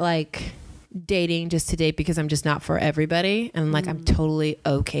in that like dating just to date because I'm just not for everybody. And like, I'm totally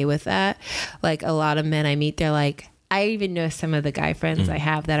okay with that. Like a lot of men I meet, they're like, I even know some of the guy friends I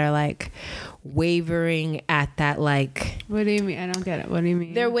have that are like wavering at that, like, What do you mean? I don't get it. What do you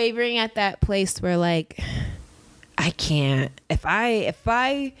mean? they're wavering at that place where like, I can't, if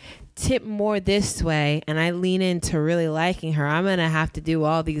I tip more this way and I lean into really liking her, I'm gonna have to do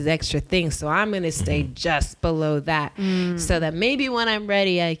all these extra things, so I'm gonna stay just below that so that maybe when I'm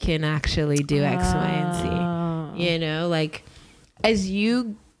ready I can actually do X, Y, and Z. You know, like as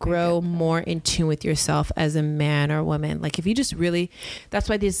you grow more in tune with yourself as a man or woman, like if you just really, that's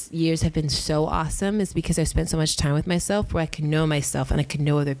why these years have been so awesome, is because I spent so much time with myself where I can know myself and I can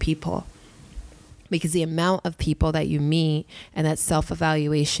know other people. Because the amount of people that you meet and that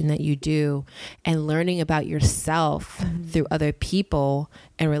self-evaluation that you do and learning about yourself through other people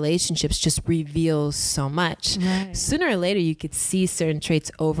and relationships just reveals so much. Right. Sooner or later, you could see certain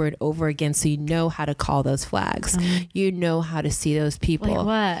traits over and over again, so you know how to call those flags. You know how to see those people.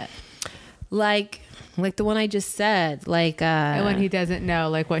 Like what? Like the one I just said. Like And when he doesn't know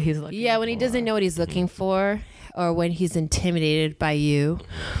like what he's looking when he doesn't know what he's looking for, or when he's intimidated by you,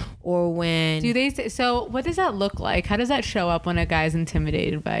 or when Do they say, so what does that look like? How does that show up when a guy's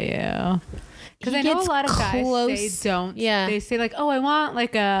intimidated by you? Because He I know a gets lot of guys close. they don't. Yeah. They say like, oh, I want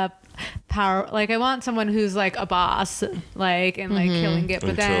like a power. Like I want someone who's like a boss, like and like killing it.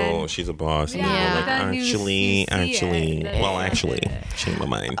 But Until then she's a boss. Yeah, Yeah. but then you see it. Change my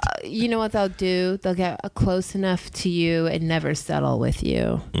mind. You know what they'll do? They'll get close enough to you and never settle with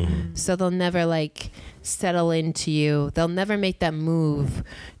you. So they'll never like settle into you. They'll never make that move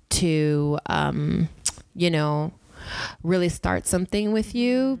to, you know, really start something with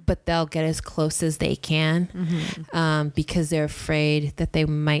you, but they'll get as close as they can because they're afraid that they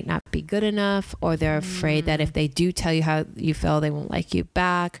might not be good enough, or they're afraid that if they do tell you how you feel, they won't like you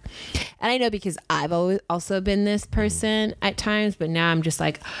back. And I know because I've always also been this person at times, but now I'm just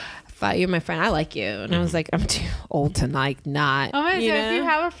like, you're my friend, I like you. And I was like, I'm too old to like not. Oh my god! you So if know? you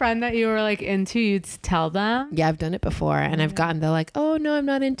have a friend that you were like into, you'd tell them. Yeah, I've done it before, and I've gotten, they're like, oh no, I'm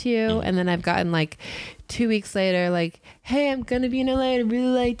not into you. And then I've gotten like 2 weeks later, like, hey, I'm gonna be in LA, I'd really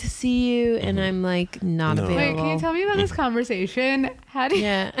like to see you. And I'm like, not No. available. Wait, can you tell me about this conversation? How do you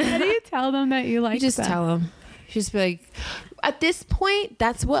Yeah. how do you tell them that you like You just them? tell them. You just be like, at this point,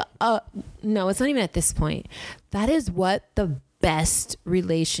 that's what, no, it's not even at this point. That is what the best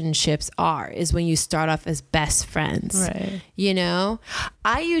relationships are, is when you start off as best friends. Right. You know,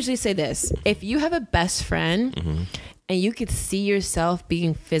 I usually say this: if you have a best friend and you could see yourself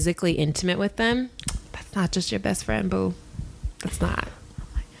being physically intimate with them, that's not just your best friend, boo. That's not.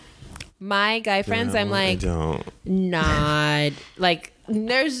 My guy friends, I'm like, I don't. not like,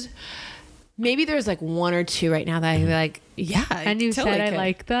 there's like one or two right now that I'm like, yeah. And you totally said I could.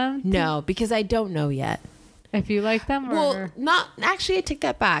 like them. No, because I don't know yet. If you like them, or Well, not actually. I take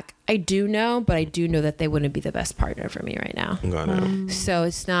that back. I do know, but I do know that they wouldn't be the best partner for me right now. Got it. So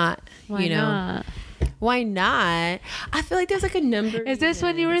it's not, why you know, not? why not? I feel like there's like a number. Is this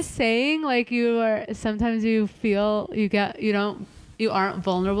when you were saying like you are sometimes you feel you aren't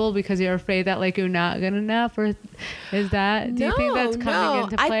vulnerable because you're afraid that like you're not good enough, or is that, do you think that's coming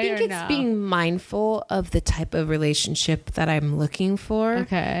into play? I think or it's no? being mindful of the type of relationship that I'm looking for.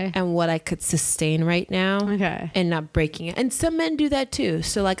 Okay. And what I could sustain right now. Okay. And not breaking it. And some men do that too.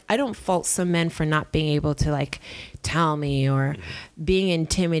 So like, I don't fault some men for not being able to like tell me or being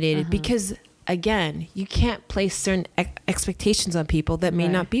intimidated, because again, you can't place certain expectations on people that may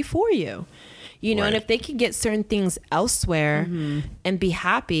Right. not be for you. You know, and Right. if they can get certain things elsewhere and be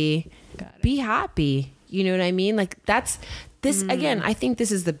happy, Got it. be happy. You know what I mean? Like that's this again, I think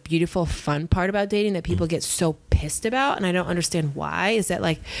this is the beautiful fun part about dating that people get so pissed about, and I don't understand why, is that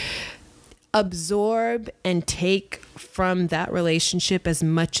like, absorb and take from that relationship as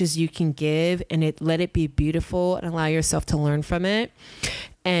much as you can give, and let it be beautiful, and allow yourself to learn from it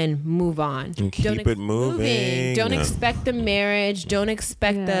and move on. And keep it moving. Don't expect the marriage. Don't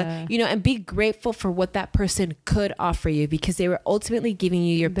expect Yeah. the, and be grateful for what that person could offer you, because they were ultimately giving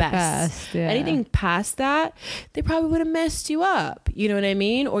you your The best. best, yeah. Anything past that, they probably would have messed you up. You know what I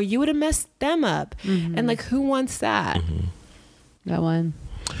mean? Or you would have messed them up. And like, who wants that? That one.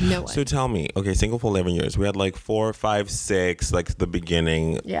 No one. So tell me, okay, single for 11 years. We had like 4, 5, 6, like the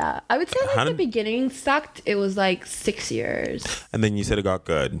beginning. Yeah, I would say How like the did- beginning sucked. It was like 6 years. And then you said it got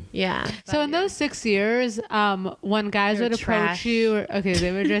good. Yeah. So in those 6 years, when guys They were would approach trash. you, okay,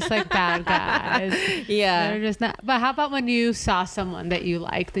 they were just like bad guys. Yeah. They were just not. But how about when you saw someone that you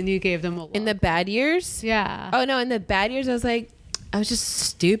liked and you gave them a look? In the bad years? yeah. Oh no, in the bad years I was just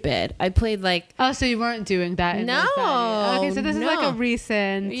stupid. I played like, Oh, so you weren't doing that? In those No, bad years. Okay, so this is like no. a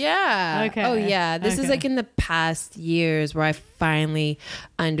recent. yeah. Okay. Oh yeah. This is Okay. like in the past years where I finally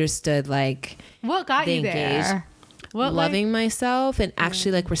understood like What got the you there? What, loving myself and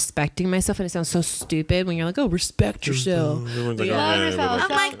actually like respecting myself. And it sounds so stupid when you're like, oh, respect yourself. Everyone's like, Yeah. "Oh, Love yeah, yourself.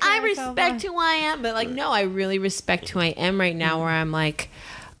 but I'm like, I Self-care, respect who I am, but like, no, I really respect who I am right now, where I'm like,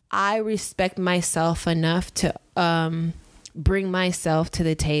 I respect myself enough to bring myself to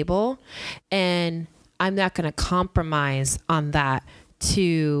the table, and I'm not going to compromise on that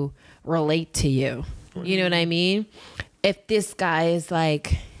to relate to you. You know what I mean? If this guy is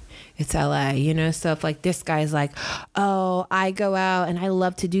like, it's LA, stuff like this guy's like, oh, I go out and I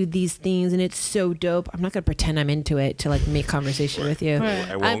love to do these things and it's so dope. I'm not going to pretend I'm into it to like make conversation with you.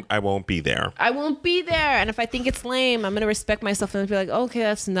 Right. I won't be there. I won't be there. And if I think it's lame, I'm going to respect myself and be like, okay,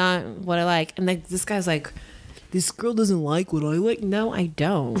 that's not what I like. And like, this guy's like, this girl doesn't like what I like. No, I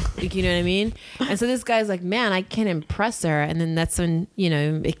don't. Like, you know what I mean? And so this guy's like, man, I can't impress her. And then that's when,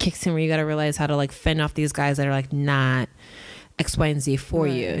 it kicks in where you got to realize how to like fend off these guys that are like not X, Y, and Z for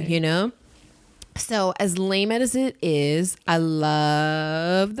you, So as lame as it is, I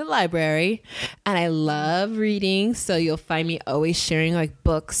love the library and I love reading. So you'll find me always sharing like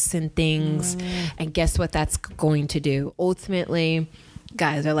books and things. And guess what that's going to do? Ultimately,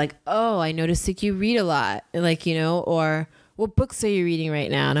 guys are like, oh, I noticed that you read a lot. Like, or what books are you reading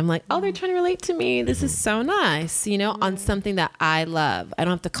right now? And I'm like, oh, they're trying to relate to me. This is so nice, you know, on something that I love. I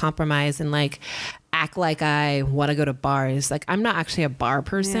don't have to compromise and like act like I want to go to bars. Like, I'm not actually a bar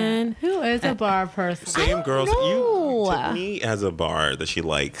person. Who is a bar person? Same girls. know. You took me as a bar that she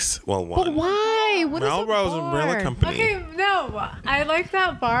likes. Well, one. But why? What is a Melrose Umbrella bar? Company. Okay, no, I like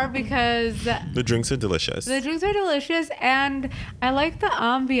that bar because The drinks are delicious. the drinks are delicious and I like the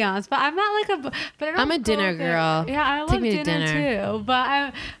ambiance. But I'm not like but I don't I'm a go dinner there. girl. Yeah, I Take love me to dinner too.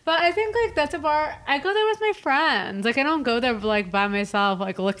 But I think like that's a bar. I go there with my friends. Like I don't go there like by myself,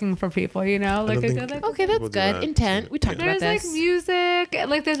 like looking for people. You know, like I don't go think- there. Okay, We'll that's do good. that. Intent. We talked about There's this. like music,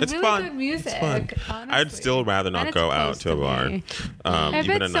 like there's It's really fun. good music. It's fun. I'd honestly. still rather And not it's go out close to a bar. me. If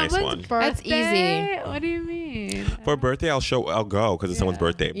Even a it's nice someone's one. That's birthday, easy. What do you mean? For a birthday, I'll go because it's someone's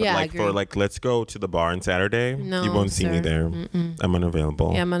birthday. But Yeah, I like for agree. like, let's go to the bar on Saturday. No, you won't see me sir. there. I'm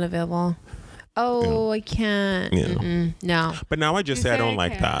unavailable. Yeah, I'm unavailable. Oh, I can't. Yeah. No. But now I just You say I say don't I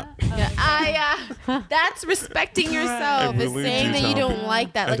like that. Yeah, that's respecting yourself. I Is really saying do that you tell don't people.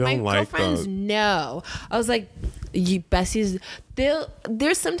 like that. I Like my don't like girlfriends that. know. I was like, you Bessie's.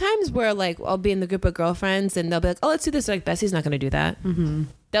 There's sometimes where like I'll be in the group of girlfriends and they'll be like, oh, let's do this. Like Bessie's not gonna do that.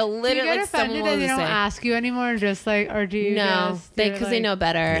 They'll Do you literally get like someone offended will that they just don't say, ask you anymore, just like, or do you? no, just they do, because they like- know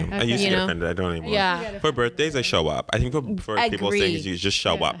better. I used to You get know? offended. I don't anymore. Yeah. For birthdays, I show up. I think for people Agree. saying you just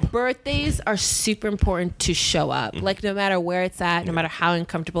show up. Birthdays are super important to show up. Mm-hmm. Like no matter where it's at, no matter how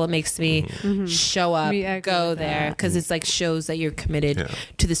uncomfortable it makes me, show up, Me, I agree go with there, that. because it's like shows that you're committed Yeah.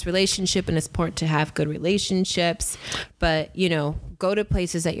 to this relationship, and it's important to have good relationships. But you know, go to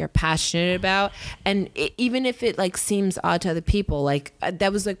places that you're passionate about, and even if it like seems odd to other people, like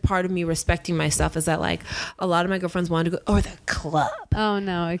that was like part of me respecting myself. Is that like a lot of my girlfriends wanted to go the club. Oh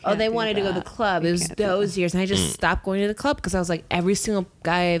no, I can't. Oh, they do wanted to go to the that. club. I It was can't do those years. And I Mm. just stopped going to the club because I was like, every single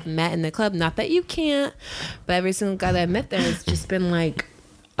guy I've met in the club, not that you can't, but every single guy that I've met there has just been like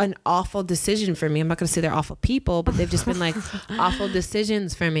an awful decision for me. I'm not going to say they're awful people, but they've just been like awful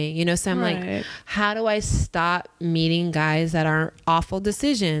decisions for me, you know? So I'm like, Right. how do I stop meeting guys that are awful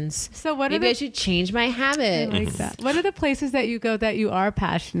decisions? So what Maybe are I the, should change my I habit. like that. What are the places that you go that you are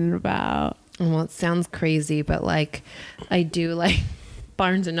passionate about? Well, it sounds crazy, but like I do like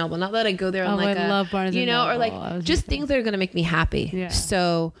Barnes and Noble. Not that I go there on Oh, like I love Barnes you and know, or Noble. I like was just gonna things that are gonna make me happy. Yeah.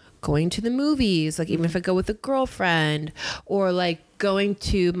 So going to the movies, like even if I go with a girlfriend, or like going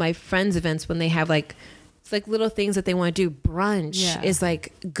to my friends' events when they have like it's like little things that they want to do. Brunch Yeah. is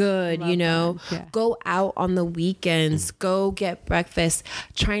like good, Love you know. brunch, yeah. Go out on the weekends, go get breakfast,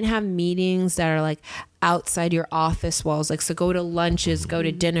 try and have meetings that are like outside your office walls. Like so go to lunches, go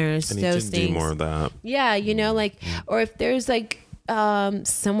to dinners, I need those to things. do more of that. Yeah, you know, like, or if there's like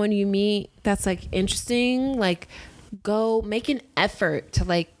someone you meet that's like interesting, like go make an effort to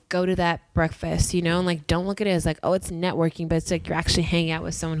like go to that breakfast, you know, and like don't look at it as like, oh, it's networking, but it's like you're actually hanging out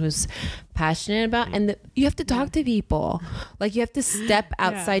with someone who's passionate about, and you have to talk to people. Like you have to step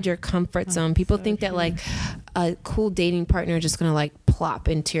outside your comfort zone. People think that like a cool dating partner is just gonna like plop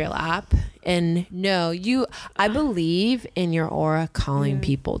into your lap. And no, I believe in your aura calling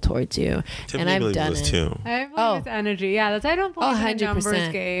people towards you. Tiffany And I've believes done this it. too. I believe Oh. it's energy. Yeah, that's I don't believe in a 100%.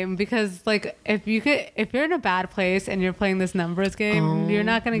 numbers game because like if you're in a bad place and you're playing this numbers game, you're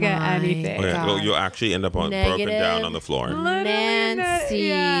not gonna get my anything. Oh, yeah. Well, God. you'll actually end up broken Negative. down on the floor. Nancy's.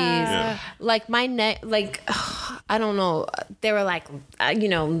 Yeah. Like my neck, like I don't know. They were like, you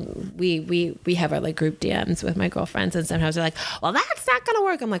know, we have our like group DMs with my girlfriends, and sometimes they're like, well, that's not gonna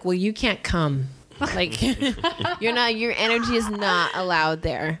work. I'm like, well, you can't come. Like your energy is not allowed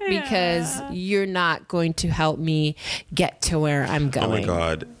there because you're not going to help me get to where I'm going. Oh my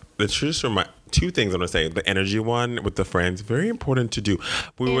God. The truth remind two things I'm gonna say. The energy one with the friends, very important to do.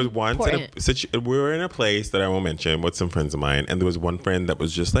 We were once we were in a place that I won't mention with some friends of mine, and there was one friend that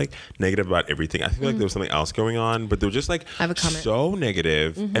was just like negative about everything. I feel like there was something else going on, but they were just like I have a comment. so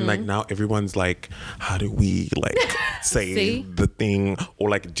negative. And like now everyone's like, how do we like say See? the thing, or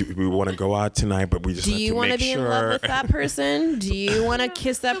like do we want to go out tonight, but we just Do have you to want to make be sure. in love with that person? Do you want to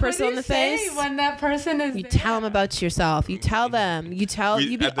kiss that So what person do on you the say face? when that person is You there? tell them about yourself. You tell them. You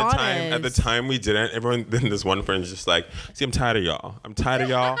be at the honest. time, at the time we didn't. Everyone, then this one friend's just like, see, I'm tired of y'all. I'm tired of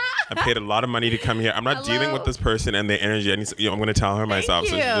y'all. I paid a lot of money to come here. I'm not dealing with this person and their energy. I need, I'm going to tell her myself.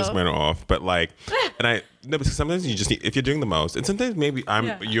 So she just you. went off. But like, no, because sometimes you just need, if you're doing the most, and sometimes maybe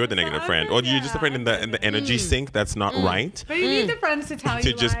you're the negative friend, or you're just the friend in the energy sink that's not right. But you need the friends to tell To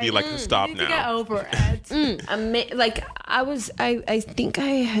you just be like, stop you need to get now. over it. Like I think I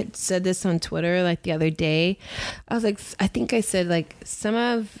had said this on Twitter like the other day. I was like, I think I said like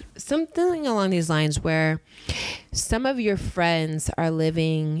something along these lines where some of your friends are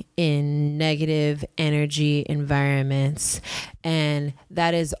living in negative energy environments, and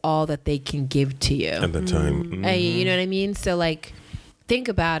that is all that they can give to you At the time. You know what I mean? So like, think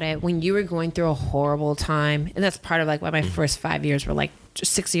about it. When you were going through a horrible time, and that's part of like why my first 5 years were like,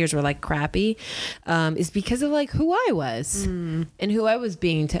 6 years were like crappy, is because of like who I was and who I was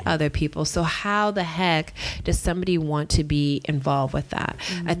being to other people. So how the heck does somebody want to be involved with that?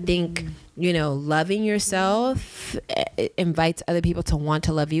 I think, you know, loving yourself invites other people to want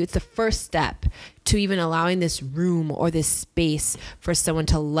to love you. It's the first step to even allowing this room or this space for someone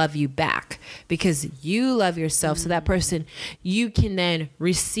to love you back, because you love yourself. So that person, you can then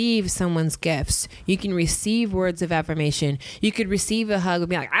receive someone's gifts. You can receive words of affirmation. You could receive a hug and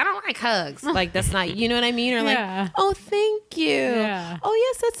be like, I don't like hugs. Like, that's not, you know what I mean? Or like, oh, thank you. Yeah. Oh,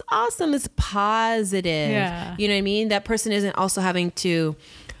 yes, that's awesome. It's positive. Yeah. You know what I mean? That person isn't also having to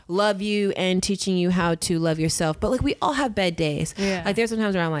love you and teaching you how to love yourself. But like, we all have bad days. Yeah. Like, there's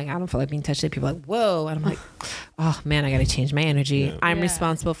sometimes where I'm like, I don't feel like being touched. And people are like, whoa. And I'm like, oh man, I got to change my energy. I'm Yeah.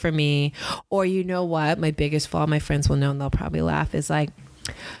 responsible for me. Or you know what? My biggest flaw, my friends will know and they'll probably laugh, is like,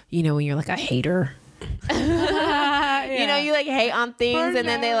 you know, when you're like a hater. You know, you like hate on things and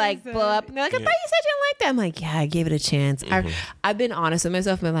then they like blow up and they're like, I thought you said you didn't like that. I'm like, yeah, I gave it a chance. I've been honest with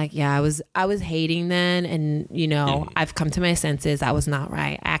myself, but like, yeah, I was hating then, and you know, I've come to my senses. I was not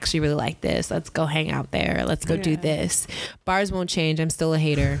right. I actually really like this. Let's go hang out there. Let's go do this. Bars won't change. I'm still a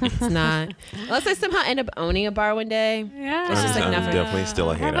hater. It's not, unless I somehow end up owning a bar one day. Yeah. It's just like I'm nothing. definitely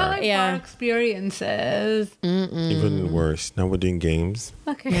still a How hater. about like Yeah. bar experiences? Even worse. Now we're doing games.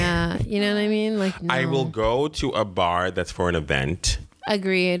 Okay. Yeah, you know what I mean? Like, no. I will go to a bar that's for an event,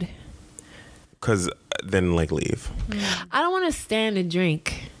 Agreed. because then like leave. I don't want to stand and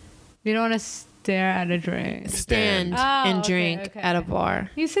drink. You don't want to stare at a drink. Stand Oh, and okay, drink okay. at a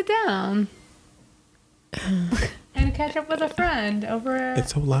bar. You sit down and catch up with a friend over.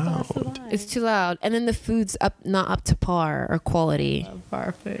 It's so a glass of loud. wine. It's too loud, and then the food's not up to par or quality.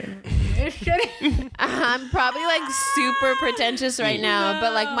 Bar food. It's shitty. I'm probably like super pretentious right now,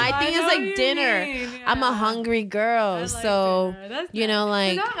 but like my No, thing I is know like what you dinner. mean, I'm a yeah. hungry girl, I like so dinner. That's you know,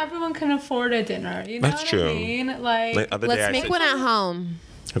 nice. like, But not everyone can afford a dinner. You know That's what true. I mean? Like Like other day, let's I make said- one at home.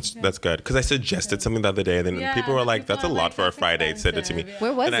 That's good, because I suggested something the other day, and then Yeah, people were like, people "That's a are lot like, for a "That's Friday." Said it to me. expensive."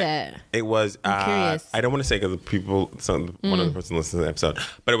 Where was And it? It was. curious. I don't want to say because one of the person listening to the episode,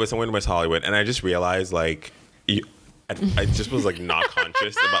 but it was somewhere in West Hollywood, and I just realized like, I just was like not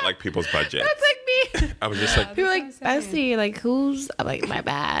conscious about like people's budget. That's like me. I was just like, People are like, That's what I'm saying. Bessie, like who's? I'm like, my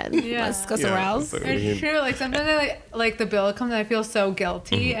bad. Yeah. Let's go somewhere Yeah, else. so- It's true. Like sometimes I like the bill comes and I feel so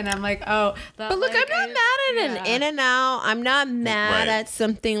guilty, and I'm like, oh. That, But look, like, I'm not mad at an yeah. In and Out. I'm not mad Right. at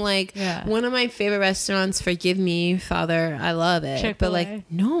something like Yeah. one of my favorite restaurants. Forgive me, Father. I love it. But Chick-fil-A.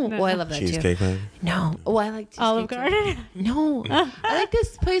 like, no. No. Oh, I love that Cheesecake too. Man. No. Oh, I like Olive Cheesecake too. Garden. No, I like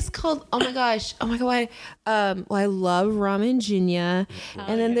this place called. Oh my gosh. Oh my god. Why? Well, I love Ramen Jinya,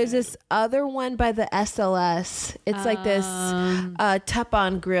 and then there's this other one by the SLS. It's like this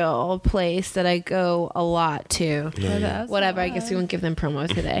Teppan Grill place that I go a lot to. Whatever. I guess we won't give them promo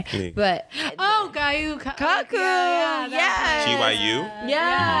today, Yeah. but Oh, Gayu. Kaku. Yeah. Yeah. GYU.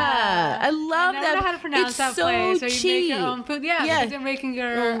 yeah, I love I never that. know how to pronounce it's that so place. So you cheap. make your own food. Yeah, Yeah. because you're making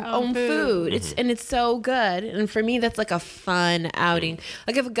your Own food. It's so good, and for me, that's like a fun outing.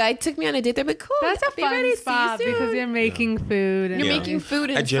 Like if a guy took me on a date, they'd be cool. That's a I'll be ready fun to see you spot because soon. you're making food. And You're Yeah. making food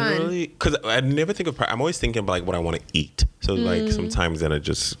and I fun. generally, because I never think of. I'm always thinking about like what I want to eat. So like sometimes then it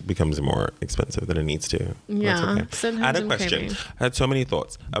just becomes more expensive than it needs to. That's Yeah, okay. sometimes I had a I'm question. craving. I had so many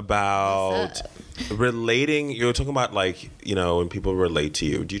thoughts about relating. You were talking about like when people relate to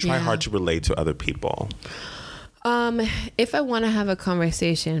you. Do you try Yeah. hard to relate to other people? If I want to have a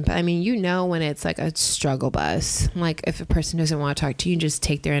conversation, but I mean, when it's like a struggle bus, like if a person doesn't want to talk to you, you just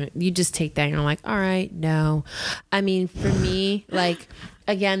take that and you're like, all right, no. I mean, for me, like,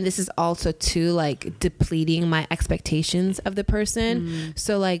 again, this is also too like depleting my expectations of the person.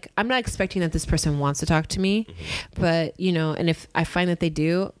 So like, I'm not expecting that this person wants to talk to me, but and if I find that they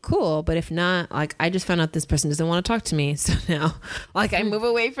do, cool. But if not, like, I just found out this person doesn't want to talk to me. So now, like, I move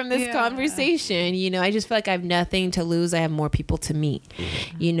away from this Yeah. conversation. I just feel like I have nothing to lose. I have more people to meet.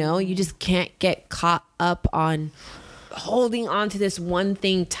 You just can't get caught up on holding on to this one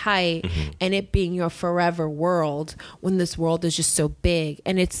thing tight and it being your forever world when this world is just so big.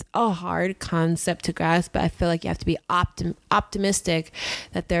 And it's a hard concept to grasp, but I feel like you have to be optimistic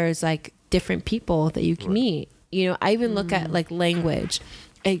that there's like different people that you can meet. I even look at like language.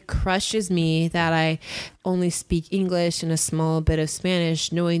 It crushes me that I only speak English and a small bit of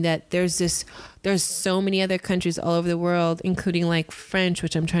Spanish, knowing that there's so many other countries all over the world, including like French,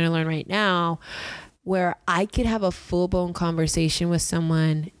 which I'm trying to learn right now. where I could have a full-blown conversation with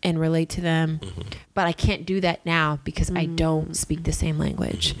someone and relate to them, but I can't do that now because I don't speak the same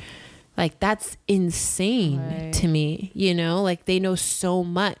language. Like, that's insane to me, you know? Like, they know so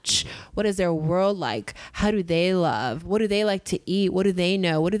much. What is their world like? How do they love? What do they like to eat? What do they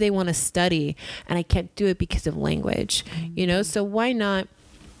know? What do they want to study? And I can't do it because of language, you know? So why not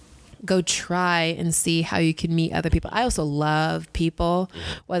go try and see how you can meet other people? I also love people,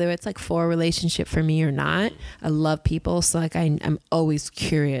 whether it's like for a relationship for me or not. I love people. So like I'm always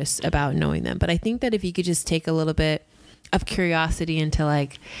curious about knowing them. But I think that if you could just take a little bit of curiosity into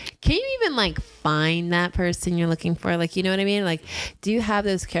like, can you even like find that person you're looking for? Like, you know what I mean? Like, do you have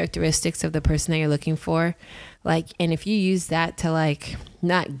those characteristics of the person that you're looking for? Like, and if you use that to like,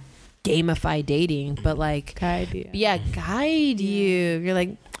 not gamify dating, but like Guide you. guide you. You're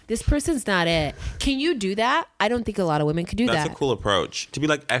like, this person's not it. Can you do that? I don't think a lot of women could do that. That's a cool approach. To be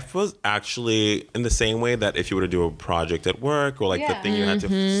like, I was actually in the same way that if you were to do a project at work or like the thing you had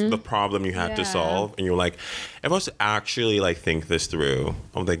to, the problem you had to solve, and you're like, if I was to actually like think this through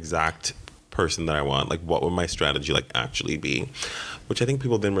of the exact person that I want, like what would my strategy like actually be? Which I think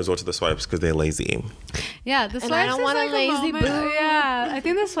people then resort to the swipes because they're lazy. Yeah, the swipes And I don't is want like a lazy moment, boo. Yeah, I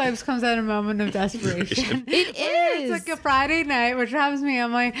think the swipes comes at a moment of desperation. It is. It's like a Friday night, which happens to me.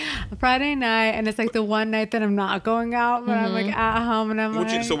 I'm like, a Friday night, and it's like the one night that I'm not going out, but I'm like at home, and I'm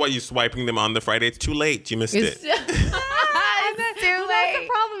like... So what, you swiping them on the Friday? It's too late. You missed it. That's the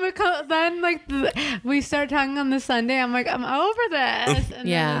problem. Because then, like, we start talking on the Sunday. I'm like, I'm over this. And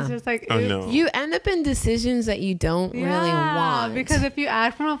then it's just like, Oh, oops. no. You end up in decisions that you don't really want. Because if you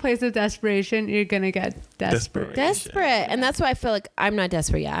act from a place of desperation, you're going to get desperate. desperate. And that's why I feel like I'm not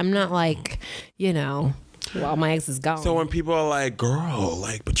desperate yet. I'm not like, you know, well, my ex is gone. So when people are like, girl,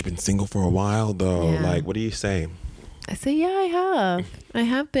 like, but you've been single for a while though, Yeah. like, what do you say? I say, yeah, I have. I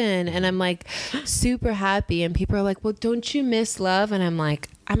have been. And I'm like super happy. And people are like, well, don't you miss love? And I'm like,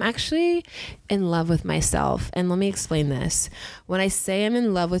 I'm actually in love with myself. And let me explain this. When I say I'm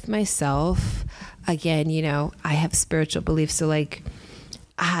in love with myself, again, you know, I have spiritual beliefs. So like,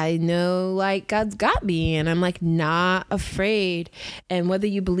 I know like God's got me and I'm like not afraid. And whether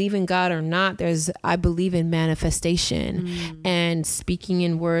you believe in God or not, I believe in manifestation and speaking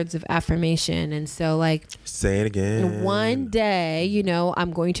in words of affirmation. And so like, Say it again. one day, you know,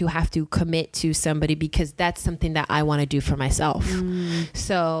 I'm going to have to commit to somebody because that's something that I want to do for myself.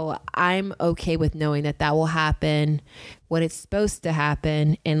 So I'm okay with knowing that that will happen when it's supposed to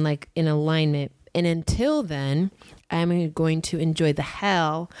happen and like in alignment. And until then, I'm going to enjoy the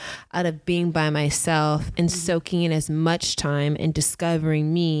hell out of being by myself and soaking in as much time and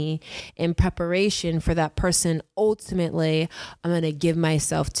discovering me in preparation for that person. Ultimately, I'm going to give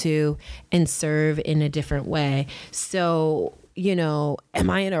myself to and serve in a different way. So, you know, am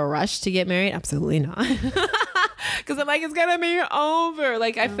I in a rush to get married? Absolutely not. Because I'm like, it's gonna be over.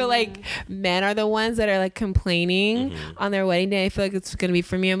 Like, I feel like men are the ones that are like complaining on their wedding day. I feel like it's gonna be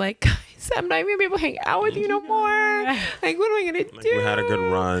for me. I'm like, guys, I'm not even gonna be able to hang out with you no more. Like, what am I gonna do? We had a good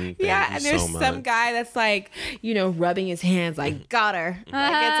run. Thank Yeah, you and there's so some much. guy that's like, you know, rubbing his hands like, got her.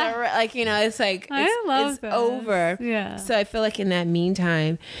 Like, like, you know, it's like, I love it's this. over. Yeah. So I feel like in that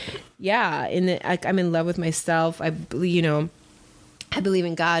meantime, yeah, I'm in love with myself. I believe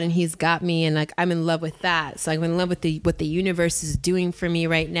in God and he's got me and like I'm in love with that. So I'm in love with what the universe is doing for me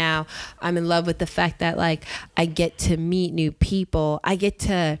right now. I'm in love with the fact that like I get to meet new people. I get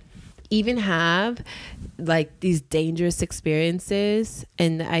to even have like these dangerous experiences,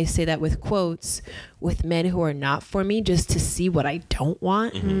 and I say that with quotes, with men who are not for me, just to see what I don't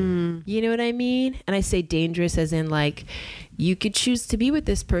want. You know what I mean? And I say dangerous as in like you could choose to be with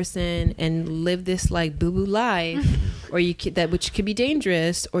this person and live this like boo-boo life, or you could, that which could be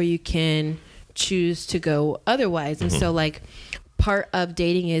dangerous, or you can choose to go otherwise. And so like part of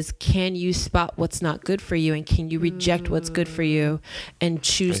dating is, can you spot what's not good for you and can you reject what's good for you and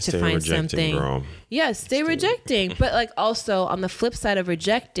choose to find something. Girl. Yeah, stay rejecting. But like also on the flip side of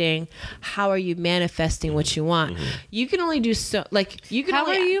rejecting, how are you manifesting what you want? You can only do so, like you can How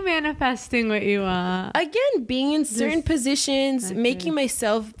only, are you manifesting what you want? again, being in certain positions, making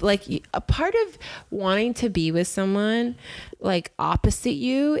myself like a part of wanting to be with someone like opposite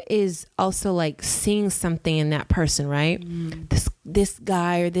you is also like seeing something in that person, right? This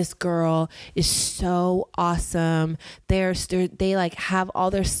guy or this girl is so awesome. They like have all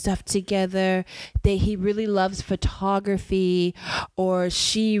their stuff together. He really loves photography, or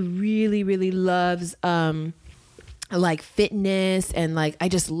she really, really loves like fitness, and like I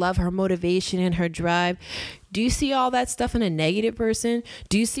just love her motivation and her drive. Do you see all that stuff in a negative person?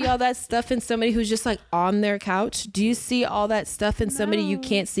 Do you see all that stuff in somebody who's just like on their couch? Do you see all that stuff in somebody you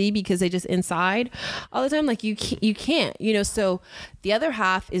can't see because they just inside all the time? Like you can't, you know, so the other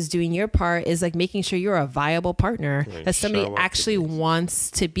half is doing your part, is like making sure you're a viable partner that somebody actually wants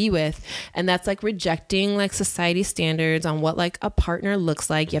to be with. And that's like rejecting like society standards on what like a partner looks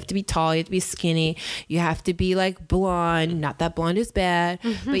like. You have to be tall, you have to be skinny, you have to be like blonde. Not that blonde is bad,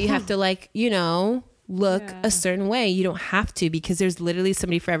 but you have to like, you know, look a certain way. You don't have to, because there's literally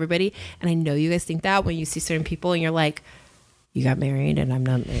somebody for everybody. And I know you guys think that when you see certain people and you're like, you got married and I'm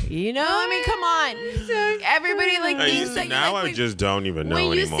not married. You know, I mean, come on. So everybody like thinks that now like, I just don't even know when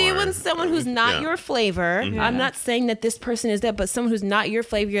you anymore. see when someone who's not your flavor, I'm not saying that this person is that, but someone who's not your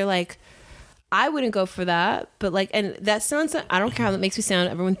flavor, you're like, I wouldn't go for that. But like, and that sounds, I don't care how that makes me sound.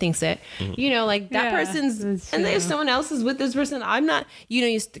 Everyone thinks it, you know, like that person's, and if someone else is with this person, I'm not, you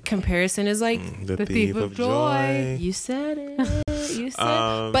know, comparison is like the thief of joy. You said it. You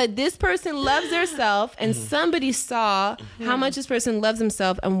said, but this person loves herself, and somebody saw how much this person loves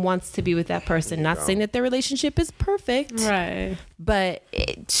himself and wants to be with that person. Not saying that their relationship is perfect, Right. but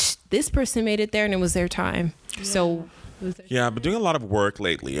this person made it there, and it was their time. So. Yeah, but doing a lot of work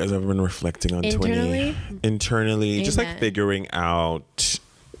lately as I've been reflecting on internally, just like figuring out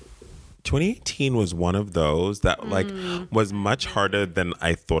 2018 was one of those that like was much harder than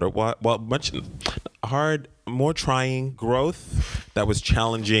I thought it was. Well, more trying growth that was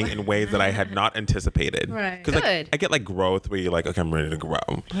challenging in ways that I had not anticipated. Right. Because like, I get like growth where you're like, okay, I'm ready to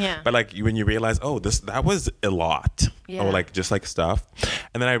grow. Yeah. But like when you realize, oh, that was a lot. Yeah. Or like just like stuff.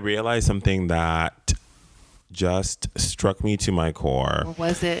 And then I realized something that just struck me to my core. What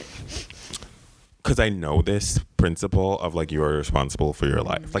was it? Because I know this principle of like you are responsible for your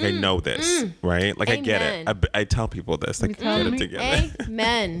life. Like I know this, right? Like Amen. I get it. I tell people this, like get it together.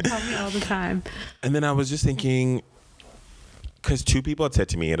 Amen. Tell me all the time. And then I was just thinking, because 2 people had said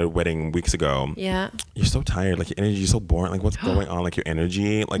to me at a wedding weeks ago, Yeah. you're so tired, like your energy is so boring, like what's going on, like your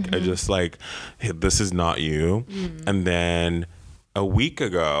energy, like I just like, hey, this is not you. And then a week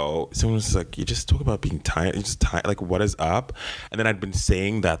ago, someone was like, you just talk about being tired. You're just tired. Like, what is up? And then I'd been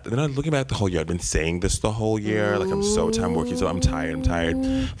saying that. And then I'm looking back the whole year. I'd been saying this the whole year. Like, I'm so tired. I'm working, so I'm tired.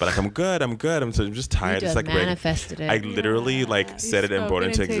 But like, I'm good. I'm just tired. It's like manifested it. I literally like said it and brought it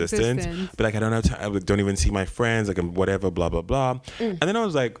into existence. But like, I don't have time. I don't even see my friends. Like, I'm whatever, blah, blah, blah. And then I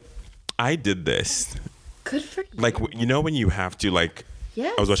was like, I did this. Good for you. Like, you know, when you have to like,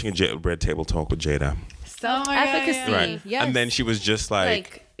 Yes. I was watching a Red Table Talk with Jada. Efficacy. Right. Yes. And then she was just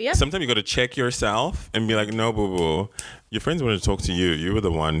like yep. Sometimes you got to check yourself and be like, no, boo boo. Your friends wanted to talk to you. You were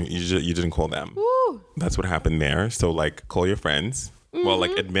the one. You didn't call them. Woo. That's what happened there. So like call your friends. Well,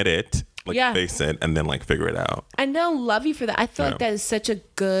 like admit it. Like face it and then like figure it out. And they'll love you for that. I feel like that is such a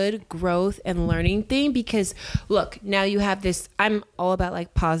good growth and learning thing, because look, now you have this, I'm all about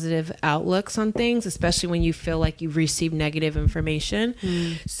like positive outlooks on things, especially when you feel like you've received negative information.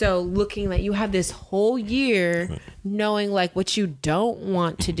 So looking that you have this whole year knowing like what you don't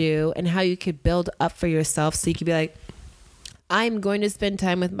want to do and how you could build up for yourself, so you could be like, I'm going to spend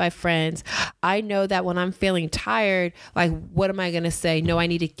time with my friends. I know that when I'm feeling tired, like, what am I going to say? No, I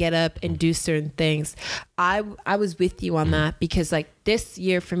need to get up and do certain things. I was with you on that, because like this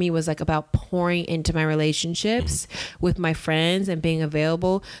year for me was like about pouring into my relationships with my friends and being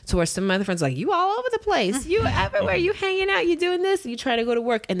available, to where some of my other friends are like, you all over the place, you everywhere, you hanging out, you doing this, you try to go to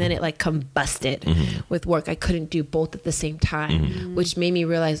work, and then it like combusted with work. I couldn't do both at the same time, which made me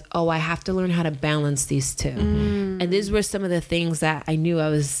realize, oh, I have to learn how to balance these two. And these were some of the things that I knew I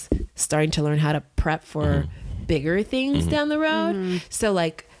was starting to learn how to prep for bigger things down the road. So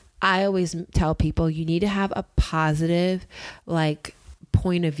like, I always tell people, you need to have a positive like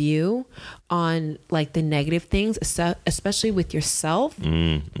point of view on like the negative things, especially with yourself,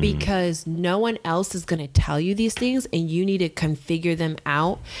 because no one else is going to tell you these things, and you need to configure them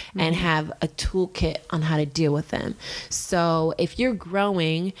out and have a toolkit on how to deal with them. So if you're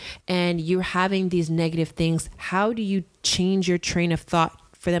growing and you're having these negative things, how do you change your train of thought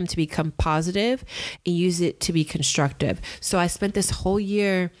for them to become positive and use it to be constructive? So I spent this whole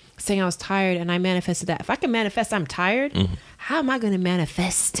year saying I was tired, and I manifested that. If I can manifest I'm tired, how am I going to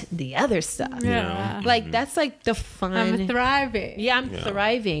manifest the other stuff? Yeah. Like, that's like the fun. I'm thriving. Yeah, I'm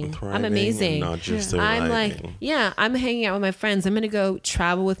thriving. I'm amazing. Not just I'm like, I'm hanging out with my friends. I'm going to go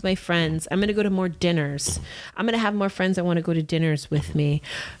travel with my friends. I'm going to go to more dinners. I'm going to have more friends that want to go to dinners with me.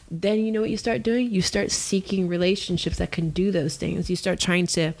 Then you know what you start doing? You start seeking relationships that can do those things. You start trying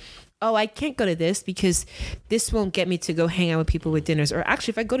to, oh, I can't go to this because this won't get me to go hang out with people with dinners. Or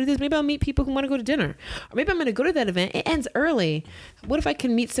actually, if I go to this, maybe I'll meet people who want to go to dinner. Or maybe I'm going to go to that event. It ends early. What if I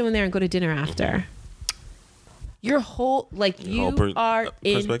can meet someone there and go to dinner after? your whole like you whole are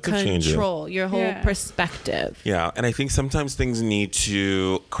in perspective changes. control. Your whole Yeah. perspective. Yeah, and I think sometimes things need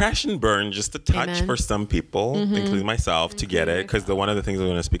to crash and burn just a touch Amen. for some people, including myself, to get it. Because one of the things I was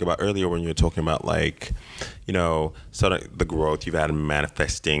going to speak about earlier when you were talking about like, you know, sort of the growth you've had in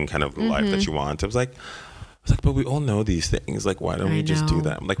manifesting kind of the life that you want. I was like, but we all know these things. Like, why don't I we just do know.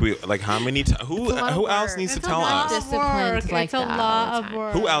 them? Like, how many? Who a lot of else work. needs to It's tell a lot us? of Disciplines work. like It's a that all lot the of time.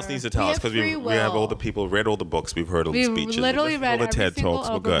 work. Who else needs to tell We us? have Because free we have all will. the people, read all the books, we've heard all the We've speeches, literally listened to all read the every TED single Talks.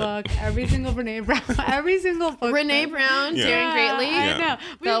 We're Oprah good. book, every single Brene Brown, every single book. Renee Brown, Yeah. Daring Greatly. I Yeah. know.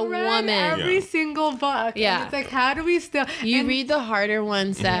 We The read woman. every Yeah. single book. Yeah. And it's like, how do we still? You and- read the harder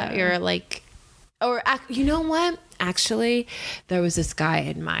ones that you're like, or you know what? Actually, there was this guy I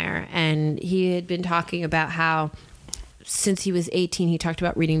admire, and he had been talking about how since he was 18, he talked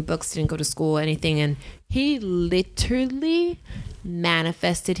about reading books, didn't go to school, anything, and he literally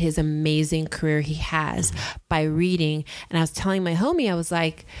manifested his amazing career he has by reading. And I was telling my homie, I was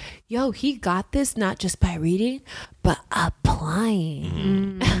like, yo, he got this not just by reading, but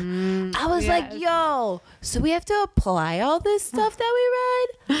applying. I was like, Yes. yo, so we have to apply all this stuff that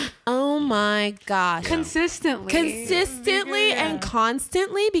we read? Oh my gosh. Consistently Yeah. and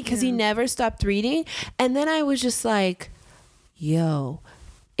constantly because he never stopped reading. And then I was just like, yo,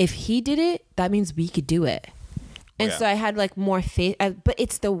 if he did it, that means we could do it. And yeah. so I had like more faith, but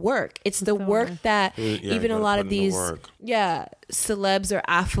it's the work. It's the work that Yeah, you even a gotta lot put of in the these, work. celebs or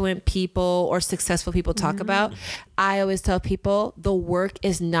affluent people or successful people talk about. I always tell people the work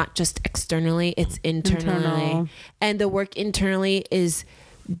is not just externally, it's internally. Internal. And the work internally is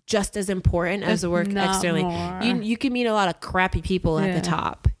just as important as If the work not externally. more. You can meet a lot of crappy people at Yeah. the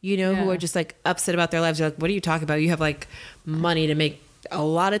top, who Yeah. are just like upset about their lives. You're like, what are you talking about? You have like money to make a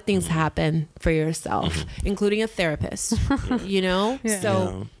lot of things happen for yourself, including a therapist, you know? Yeah. So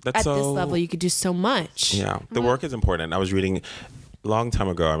Yeah. That's at this so- level, you could do so much. Yeah, the work is important. I was reading a long time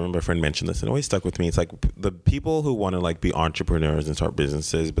ago. I remember a friend mentioned this, and it always stuck with me. It's like the people who want to like be entrepreneurs and start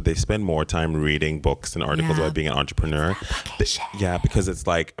businesses, but they spend more time reading books and articles Yeah. about being an entrepreneur. Yeah, because it's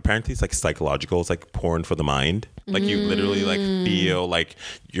like apparently it's like psychological. It's like porn for the mind. Like you literally like feel like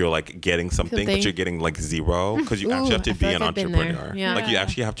you're like getting something, but Something. you're getting like zero because you Ooh, actually have to I be feel an like I've been there. entrepreneur. Yeah. Like you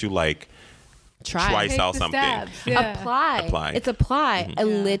actually have to like try Take sell the something. steps. Yeah. Apply. It's apply. I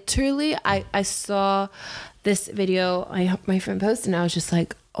Yeah. literally, I saw this video my friend posted, and I was just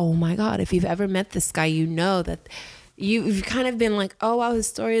like, oh my God, if you've ever met this guy, you know that you've kind of been like, oh wow, his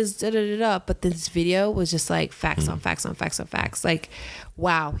story is da da da da. But this video was just like facts on facts on facts on facts. Like,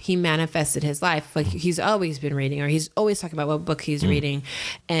 wow, he manifested his life. Like he's always been reading, or he's always talking about what book he's reading.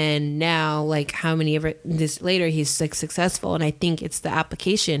 And now, like how many ever this later, he's like successful. And I think it's the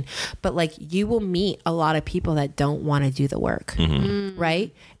application. But like you will meet a lot of people that don't want to do the work,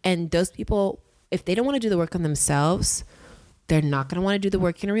 right? And those people, if they don't want to do the work on themselves, they're not going to want to do the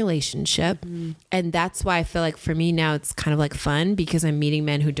work in a relationship. And that's why I feel like for me now it's kind of like fun because I'm meeting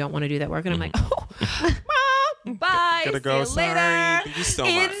men who don't want to do that work. And I'm like, oh, mom, bye. Gotta See go. you Sorry. later. Thank you so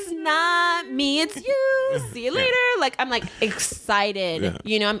much. It's not me, it's you. See you later. Like I'm like excited. Yeah.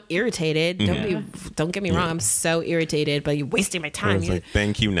 You know, I'm irritated. Don't get me wrong. I'm so irritated, but you're wasting my I time. was like,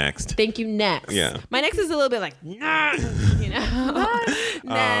 thank you next. Thank you, next. Yeah. My next is a little bit like, nah, you know.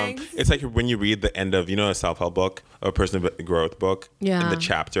 Next. It's like when you read the end of, you know, a self-help book, a personal growth book. Yeah. In the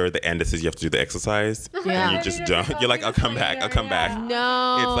chapter, the end, it says you have to do the exercise. Yeah. And you just don't. You're like, I'll come back. I'll come back.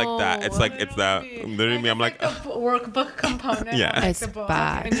 No. It's like that. It's like, it's that. Literally me, I'm like, a workbook component. Yeah. of, like, It's the book.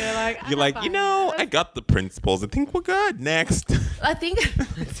 bad. And you're like, you're like, you know, I got the principles. I think we're good. Next. I think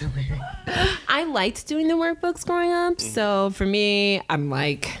that's hilarious. I liked doing the workbooks growing up. So for me, I'm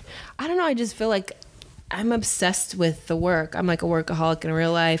like, I don't know. I just feel like I'm obsessed with the work. I'm like a workaholic in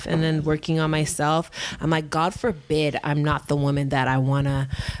real life, and then working on myself. I'm like, God forbid I'm not the woman that I want to,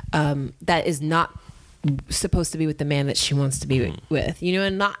 that is not supposed to be with the man that she wants to be with, you know,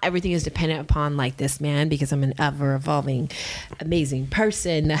 and not everything is dependent upon like this man, because I'm an ever evolving, amazing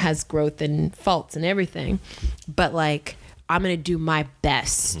person that has growth and faults and everything. But like, I'm going to do my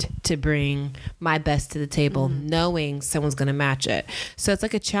best to bring my best to the table, knowing someone's going to match it. So it's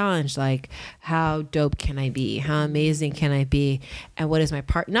like a challenge. Like, how dope can I be? How amazing can I be? And what is my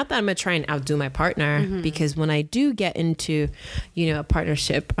part? Not that I'm going to try and outdo my partner, because when I do get into, you know, a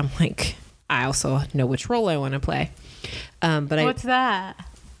partnership, I'm like, I also know which role I want to play. But what's that?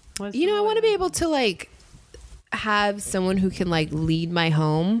 What's I want to be able to like have someone who can like lead my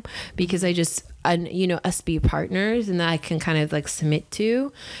home, because us be partners, and that I can kind of like submit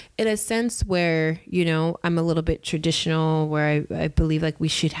to, in a sense where, you know, I'm a little bit traditional, where I believe like we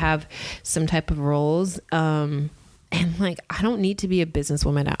should have some type of roles. And like, I don't need to be a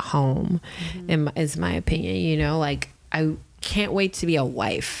businesswoman at home, is my opinion. You know, like I can't wait to be a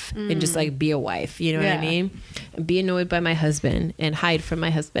wife and just like be a wife. You know what I mean? And be annoyed by my husband and hide from my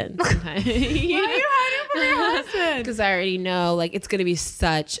husband sometimes. Why are you hiding from your husband? Because I already know like it's gonna be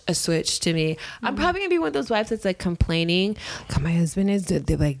such a switch to me. I'm probably gonna be one of those wives that's like complaining. Like, my husband is.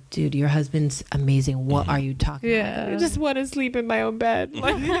 They're like, dude, your husband's amazing. What are you talking about? I just want to sleep in my own bed.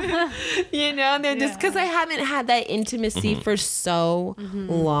 Like, you know, and they're just because I haven't had that intimacy for so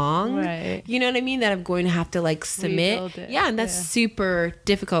long. Right. You know what I mean? That I'm going to have to like submit. Yeah, and that's super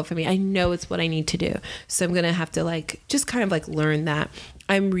difficult for me. I know it's what I need to do, so I'm gonna have to like just kind of like learn that.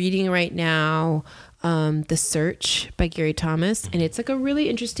 I'm reading right now The Search by Gary Thomas, and it's like a really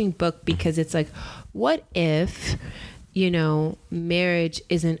interesting book because it's like, what if, you know, marriage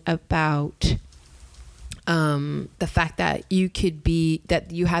isn't about the fact that you could be,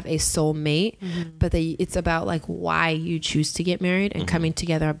 that you have a soulmate, but that it's about like why you choose to get married and coming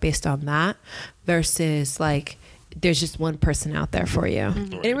together based on that versus like there's just one person out there for you.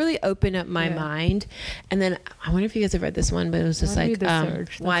 And it really opened up my mind. And then I wonder if you guys have read this one, but it was just like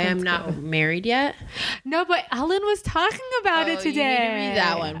why I'm not married yet. No, but Ellen was talking about it today. You need to read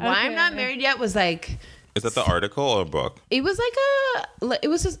that one. Why I'm not married yet was like, is that the article or a book? it was like it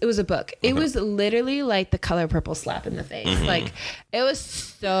was a book. It was literally like The Color Purple slap in the face. Like it was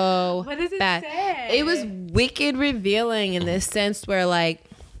so What does it bad. say? It was wicked revealing in this sense where like,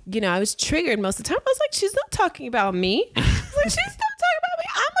 you know, I was triggered most of the time. I was like, she's not talking about me. I was like, she's not talking about me.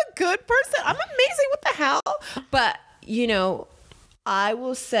 I'm a good person. I'm amazing. What the hell? But, you know, I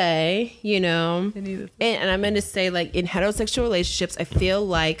will say, you know, and I'm going to say like in heterosexual relationships, I feel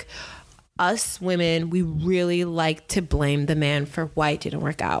like us women, we really like to blame the man for why it didn't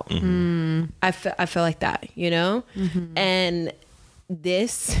work out. I feel like that, you know? And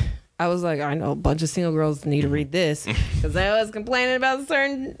this, I was like, I know a bunch of single girls need to read this because I was complaining about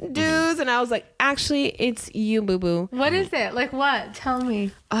certain dudes, and I was like, actually, it's you, boo boo. What is it? Like what? Tell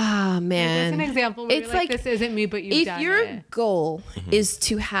me. Ah, man. What's an example where It's you're like, like, this isn't me, but you've if done your it. goal is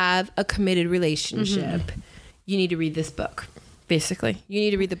to have a committed relationship, you need to read this book. Basically, you need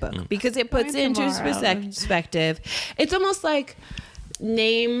to read the book because it puts it into perspective. It's almost like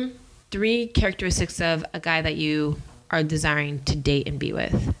name 3 characteristics of a guy that you are desiring to date and be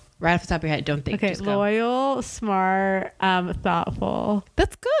with. Right off the top of your head, don't think. Okay, just go. loyal, smart, thoughtful.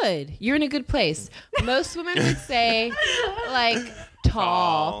 That's good. You're in a good place. Most women would say like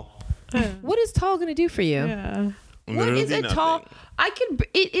tall. What is tall going to do for you? Yeah. What is a tall?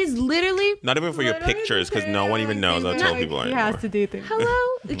 It is literally. Not even for your pictures, because no one even knows how tall people are He anymore. has to do things.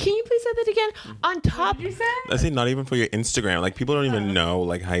 Hello? Can you please say that again? On top. What did you say? I say not even for your Instagram. Like people don't even know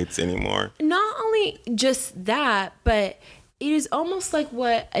like heights anymore. Not only just that, but it is almost like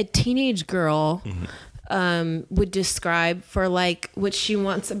what a teenage girl would describe for like what she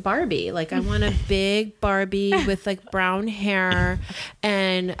wants a Barbie. Like, I want a big Barbie with like brown hair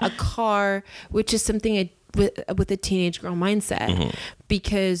and a car, which is something with a teenage girl mindset.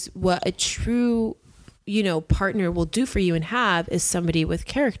 Because what a true, you know, partner will do for you and have is somebody with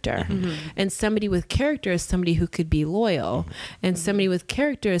character. And somebody with character is somebody who could be loyal. And somebody with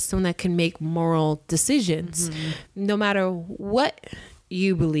character is someone that can make moral decisions. No matter what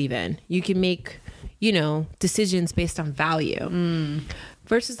you believe in, you can make, you know, decisions based on value.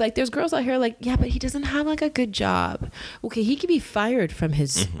 Versus like there's girls out here like, yeah, but he doesn't have like a good job. Okay, he could be fired from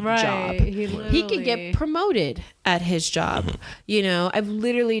his job. He could get promoted at his job. You know, I've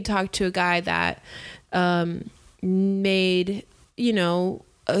literally talked to a guy that made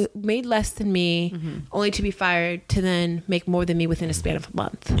less than me, only to be fired to then make more than me within a span of a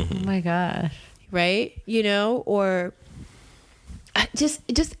month. Oh my gosh. Right? You know, or just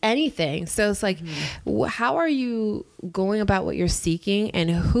anything. So it's like, how are you going about what you're seeking, and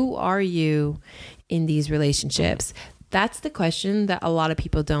who are you in these relationships? That's the question that a lot of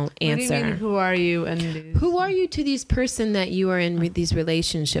people don't answer. What do you mean, who are you? And who are you to these person that you are in these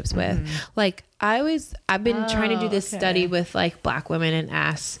relationships with? Like I've been trying to do this study with like Black women and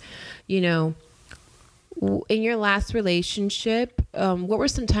ask, you know, in your last relationship, what were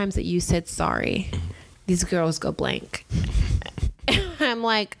some times that you said sorry? These girls go blank. I'm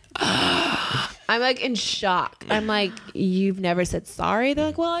like in shock. I'm like, you've never said sorry? They're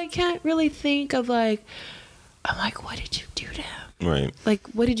like, well, I can't really think of like. I'm like, what did you do to him? Right. Like,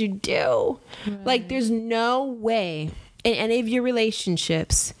 what did you do? Right. Like, there's no way in any of your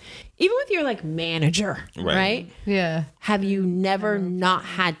relationships, even with your like manager, right? Yeah. Have you never not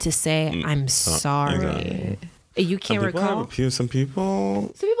had to say, I'm sorry? Exactly. You can't recall. Some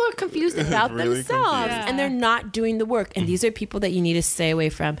people. Some people are confused about Really themselves confused. and they're not doing the work. And these are people that you need to stay away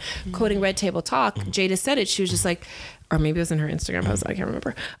from. Quoting Red Table Talk, Jada said it. She was just like, or maybe it was in her Instagram post, I can't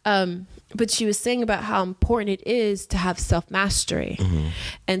remember. But she was saying about how important it is to have self-mastery.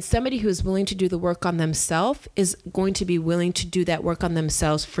 And somebody who's willing to do the work on themselves is going to be willing to do that work on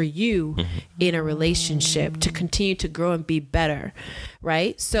themselves for you in a relationship to continue to grow and be better,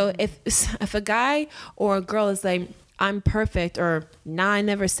 right? So if a guy or a girl is like, I'm perfect, or nah, I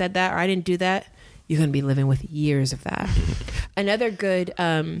never said that, or I didn't do that, you're going to be living with years of that. Another good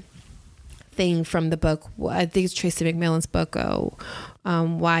thing from the book, I think it's Tracy McMillan's book,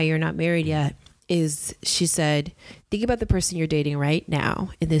 Why You're Not Married Yet, is she said, think about the person you're dating right now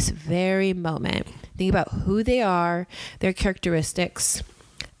in this very moment. Think about who they are, their characteristics.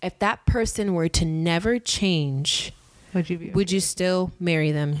 If that person were to never change, would you still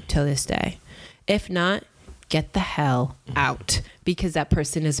marry them till this day? If not, get the hell out, because that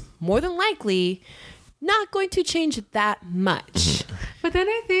person is more than likely not going to change that much. But then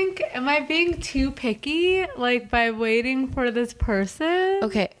I think, am I being too picky, like by waiting for this person?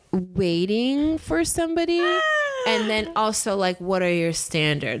 Okay, waiting for somebody, and then also like, what are your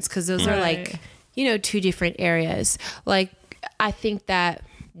standards? Because those are like, two different areas. Like, I think that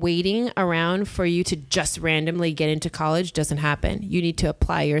waiting around for you to just randomly get into college doesn't happen. You need to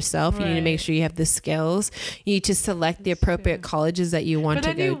apply yourself. You need to make sure you have the skills. You need to select the appropriate colleges that you want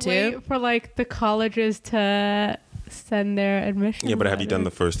to go to. Wait for like the colleges to send their admission. Yeah, but have you done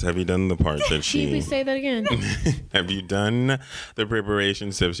the part that she... Please say that again. Have you done the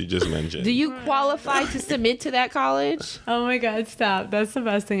preparation steps you just mentioned? Do you qualify to submit to that college? Oh my God, stop. That's the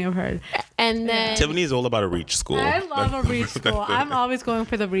best thing I've heard. And then... Tiffany is all about a reach school. I love a reach school. I'm always going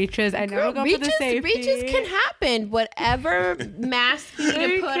for the reaches. I never go for the safety. Reaches can happen. Whatever mask you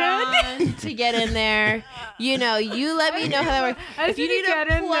need to put on to get in there, you let me know how that works. If you need a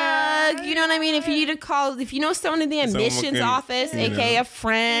plug, you know what I mean? If you need to call, if you know someone in the admissions office, aka a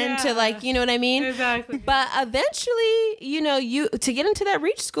friend, to like, you know what I mean? Exactly. But eventually, you to get into that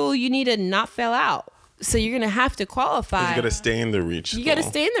reach school, you need to not fail out. So you're gonna have to qualify. You gotta stay in the reach school. You gotta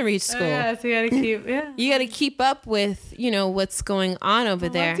stay in the reach school. Yeah, so you gotta keep. Yeah. You gotta keep up with what's going on over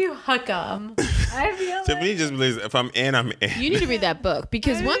there. Once you hook them, I feel Tiffany just believes if I'm in, I'm in. You need to read that book,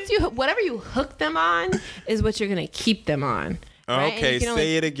 because once whatever you hook them on is what you're gonna keep them on. Right? Okay,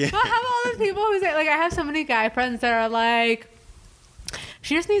 say it again. But how about all those people who say, like, I have so many guy friends that are like,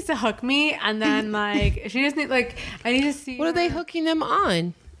 she just needs to hook me, and then like she just need I need to see. What are they hooking them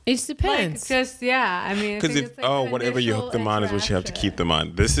on? It just depends. I mean, Because whatever you hook them on is what you have to keep them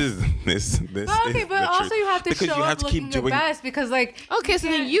on. This is this. Okay, but also you have to because show you have up to keep looking your doing. best, because Okay, so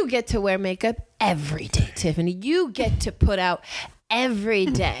then you get to wear makeup every day, Tiffany. You get to put out every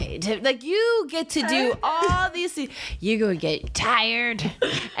day. You get to do all these things. You're going to get tired,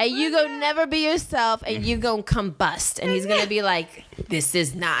 and you going to never be yourself, and you going to combust. And he's going to be like, this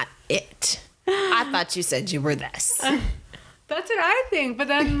is not it. I thought you said you were this. That's what I think. But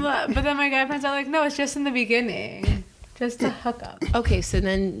then my guy friends are like, no, it's just in the beginning. Just to hook up. Okay, so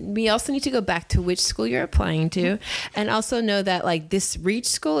then we also need to go back to which school you're applying to, and also know that this reach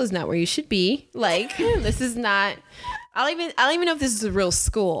school is not where you should be. This is not. I don't even know if this is a real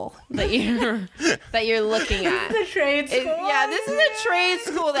school that you're looking at. This is a trade school. This is a trade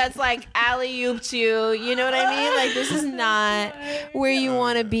school that's like alley-ooped you. You know what I mean? This is not where you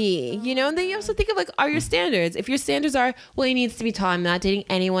want to be. And then you also think of are your standards. If your standards are, well, he needs to be tall. I'm not dating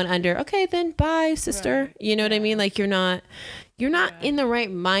anyone under. Okay, then bye, sister. Right. You know what I mean? You're not in the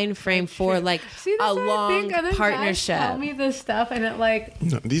right mind frame for a long partnership. Guys tell me this stuff, and it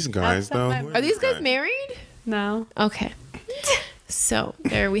No, these guys though. Are these guys married? No. Okay. So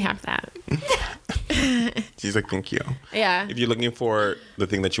there we have that. She's like, thank you. Yeah. If you're looking for the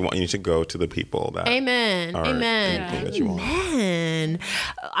thing that you want, you need to go to the people that. Amen. Amen. That you want. Amen.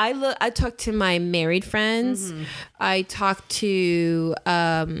 I talked to my married friends. Mm-hmm. I talked to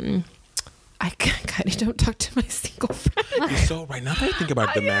I kind of don't talk to my single friends. So right now that I think about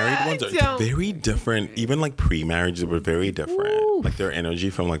it, the married ones are very different. Even pre-marriage, they were very different. Ooh. Their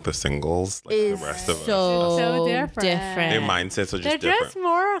energy from the singles, the rest of us. So different. Their mindsets are just different. They're just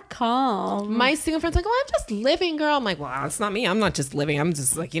more calm. My single friends I'm just living, girl. I'm like, well, it's not me. I'm not just living. I'm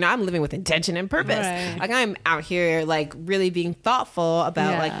just I'm living with intention and purpose. Right. I'm out here really being thoughtful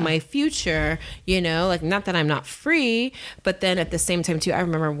about my future. Not that I'm not free, but then at the same time too, I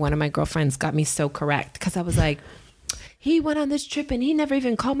remember one of my girlfriends got me so correct, because I was like, he went on this trip and he never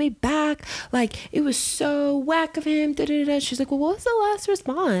even called me back. It was so whack of him. Da, da, da. She's like, well, what was the last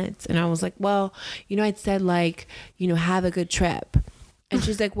response? And I was like, well, I'd said have a good trip. And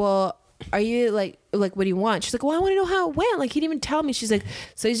she's like, well, are you like, what do you want? She's like, well, I want to know how it went. Like, he didn't even tell me. She's like,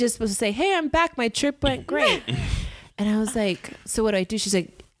 so he's just supposed to say, hey, I'm back. My trip went great. And I was like, so what do I do? She's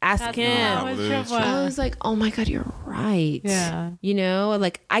like, ask him. I was like, oh my God, you're right. Yeah. You know,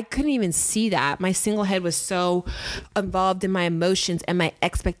 like I couldn't even see that. My single head was so involved in my emotions and my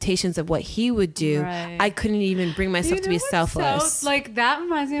expectations of what he would do. Right. I couldn't even bring myself to be selfless. So, like, that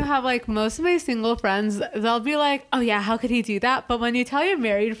reminds me of how, like, most of my single friends, they'll be like, oh yeah, how could he do that? But when you tell your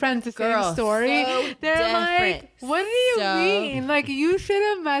married friends the same story, so they're different. like, what do you mean? Like, you should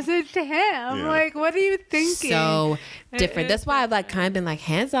have messaged him. Yeah. Like, what are you thinking? So different. That's why I've like kind of been like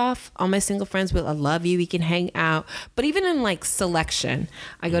hands off all my single friends. But I love you. We can hang out. But even in like selection,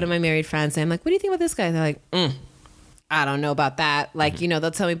 I go to my married friends and I'm like, what do you think about this guy? And they're like, I don't know about that. Like, you know,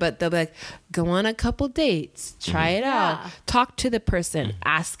 they'll tell me, but they'll be like, go on a couple dates, try it out, talk to the person,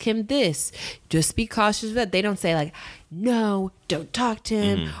 ask him this, just be cautious of that. They don't say like, no, don't talk to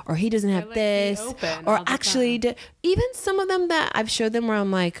him, or he doesn't have like, this, be open or all the actually, even some of them that I've showed them where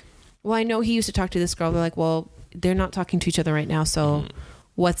I'm like, well, I know he used to talk to this girl. They're like, well, they're not talking to each other right now. So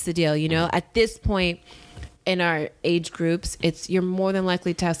what's the deal? You know, at this point in our age groups, you're more than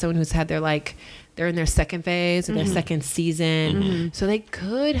likely to have someone who's had they're in their second phase or their second season. So they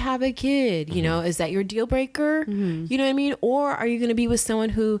could have a kid, you know, is that your deal breaker? You know what I mean? Or are you going to be with someone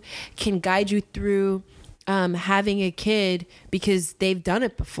who can guide you through having a kid because they've done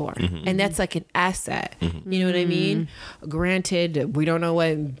it before, and that's like an asset. You know what I mean? Granted, we don't know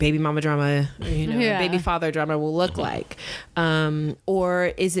what baby mama drama, you know, baby father drama will look like.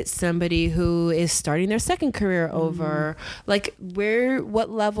 Or is it somebody who is starting their second career over? Like, what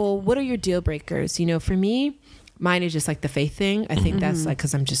level? What are your deal breakers? You know, for me, mine is just like the faith thing. I think that's like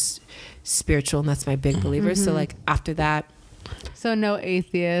because I'm just spiritual, and that's my big believer. So like after that. So no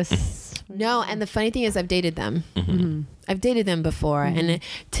atheists. No, and the funny thing is I've dated them. I've dated them before, and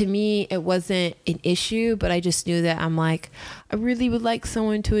to me it wasn't an issue, but I just knew that I'm like, I really would like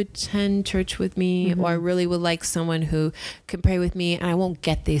someone to attend church with me, or I really would like someone who can pray with me, and I won't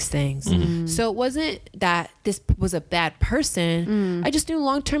get these things. So it wasn't that this was a bad person. I just knew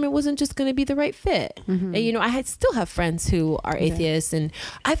long term it wasn't just going to be the right fit. And, you know, I still have friends who are atheists, and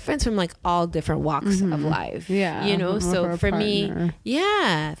I have friends from like all different walks of life. Yeah, you know, so for me,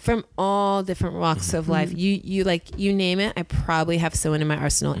 from all different walks of life, you like, you name it, I probably have someone in my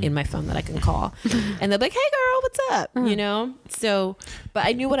arsenal in my phone that I can call, and they're like, hey girl, what's up? You know, so, but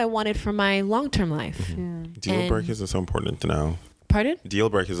I knew what I wanted for my long-term life. Deal breakers are so important to know. Pardon? Deal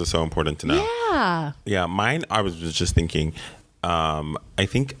breakers are so important to know. Yeah, mine, I was just thinking, I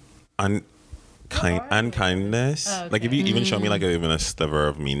think unkindness. Like if you even show me like even a sliver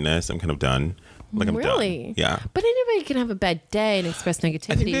of meanness, I'm kind of done. Like I'm done. Yeah. But anybody can have a bad day and express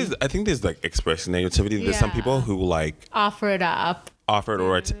negativity. I think there's like expressing negativity. There's some people who like offer it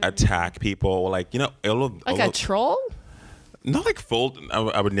or attack people, like, you know, like a troll. Not like full.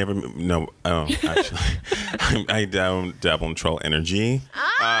 I would never. No, actually, I don't dabble in troll energy.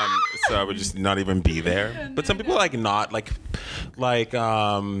 So I would just not even be there. But some people like not like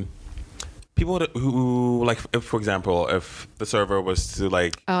people who like, if, for example, if the server was to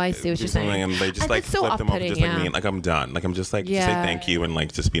like, I see what you're saying, and they just like so flip them off, just like me, like I'm done. Like I'm just like, just say thank you and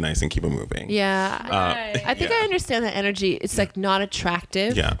like just be nice and keep it moving. I think I understand that energy. It's like not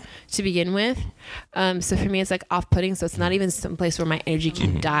attractive to begin with. So for me, it's like off-putting. So it's not even some place where my energy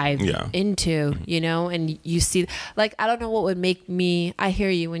can dive into, you know. And you see, like, I don't know what would make me. I hear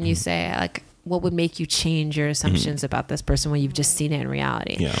you when you say like, what would make you change your assumptions about this person when you've just seen it in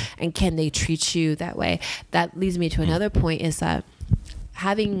reality? And can they treat you that way? That leads me to another point, is that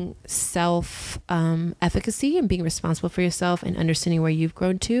having self efficacy and being responsible for yourself and understanding where you've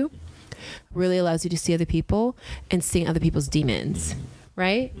grown to really allows you to see other people and seeing other people's demons.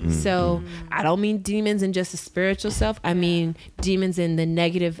 Right? So I don't mean demons in just a spiritual self. I mean demons in the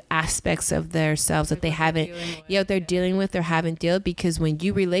negative aspects of their selves that they haven't, they're dealing with or haven't dealt. Because when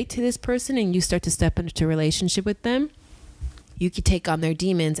you relate to this person and you start to step into a relationship with them, you could take on their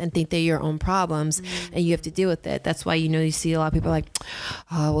demons and think they're your own problems, and you have to deal with it. That's why, you know, you see a lot of people like,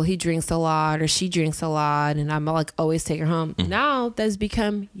 oh, well, he drinks a lot or she drinks a lot, and I'm like, always take her home. Now that's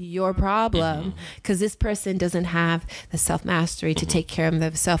become your problem because this person doesn't have the self-mastery to take care of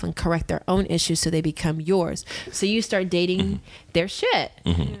themselves and correct their own issues, so they become yours. So you start dating their shit,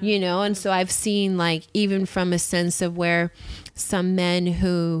 you know? And so I've seen, like, even from a sense of where some men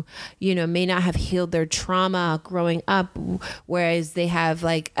who, you know, may not have healed their trauma growing up, whereas they have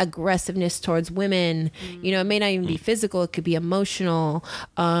like aggressiveness towards women, you know, it may not even be physical, it could be emotional,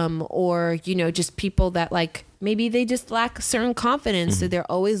 or, you know, just people that like, maybe they just lack a certain confidence. So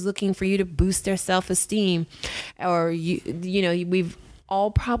they're always looking for you to boost their self-esteem, or you know, we've all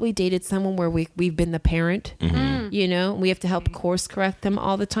probably dated someone where we've been the parent, you know, we have to help course correct them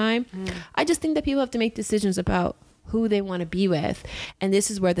all the time. I just think that people have to make decisions about who they want to be with. And this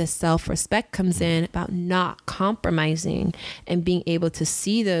is where the self-respect comes in, about not compromising and being able to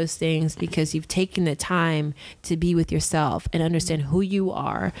see those things because you've taken the time to be with yourself and understand who you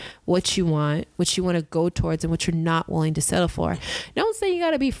are, what you want to go towards, and what you're not willing to settle for. Don't say you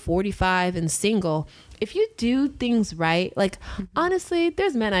got to be 45 and single. If you do things right, like honestly,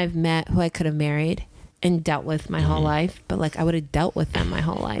 there's men I've met who I could have married and dealt with my whole life, but like I would have dealt with them my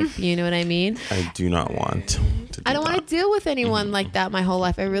whole life. You know what I mean? I do not want to do I don't want to deal with anyone like that my whole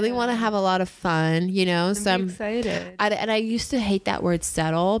life. I really want to have a lot of fun, you know? So I'm excited. And I used to hate that word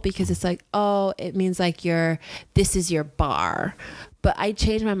settle because it's like, oh, it means like this is your bar. But I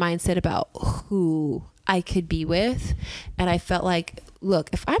changed my mindset about who I could be with. And I felt like, look,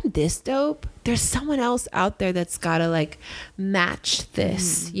 if I'm this dope, there's someone else out there that's got to like match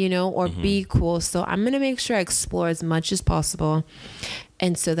this, you know, or be cool. So I'm going to make sure I explore as much as possible.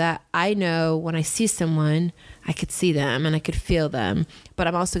 And so that I know when I see someone, I could see them and I could feel them, but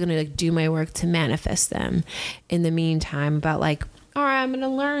I'm also going to like do my work to manifest them in the meantime about like, all right, I'm going to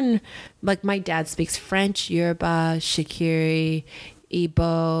learn, like my dad speaks French, Yoruba, Shakiri,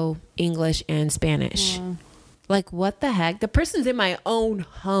 Igbo, English, and Spanish. Yeah. Like, what the heck? The person's in my own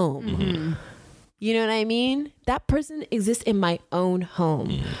home. You know what I mean? That person exists in my own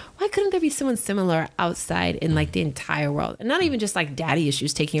home. Why couldn't there be someone similar outside in like the entire world? And not even just like daddy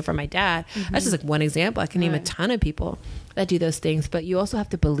issues, taking it from my dad. That's just like one example. I can name a ton of people that do those things, but you also have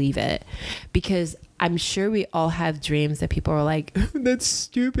to believe it, because I'm sure we all have dreams that people are like, that's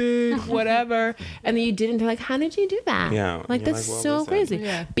stupid, whatever. And then you didn't. They're like, how did you do that? Yeah. Like, that's like, well, so crazy.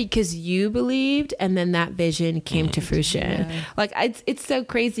 Yeah. Because you believed, and then that vision came to fruition. Yeah. Like, it's so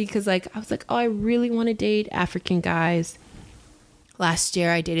crazy because like, I was like, oh, I really want to date African guys. Last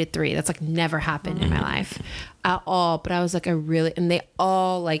year I dated 3. That's like never happened in my life at all. But I was like, and they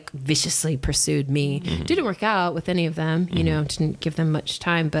all like viciously pursued me. Didn't work out with any of them, you know, didn't give them much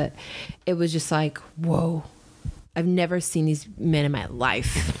time, but it was just like, whoa, I've never seen these men in my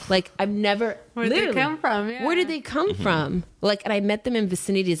life. Like I've never. Where did they come from? Yeah. Where did they come from? Like, and I met them in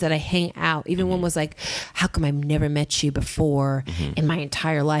vicinities that I hang out. Even one was like, how come I've never met you before in my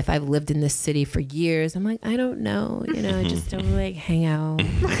entire life? I've lived in this city for years. I'm like, I don't know. You know, I just don't like hang out.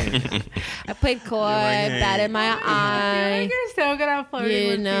 I played coy, batted my eye. I feel like you're so good at flirting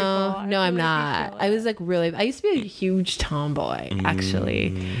with people. No, I'm not. I was like I used to be a huge tomboy,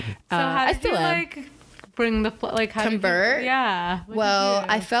 actually. So how did I still you am. like bring the like how convert? Yeah. Well,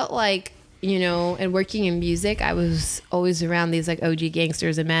 I felt like, you know, and working in music, I was always around these like OG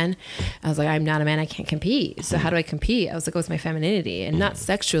gangsters and men. I was like, I'm not a man, I can't compete. So how do I compete? I was like, oh, it's my femininity, and not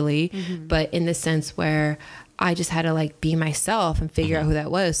sexually, but in the sense where I just had to like be myself and figure out who that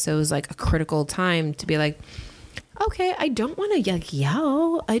was. So it was like a critical time to be like, okay, I don't want to like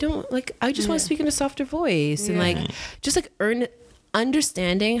yell. I just want to speak in a softer voice and like just like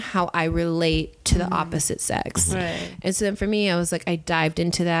understanding how I relate to the opposite sex. Right. And so then for me, I was like, I dived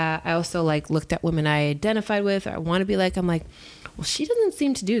into that. I also like looked at women I identified with, or I want to be like. I'm like, well, she doesn't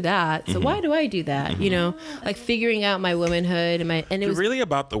seem to do that. So why do I do that? You know, like figuring out my womanhood and it was really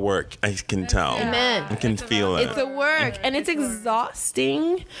about the work. I can tell. Amen. I can feel it. It's a work, and it's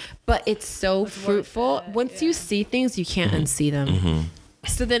exhausting, but it's so fruitful. Once you see things, you can't unsee them.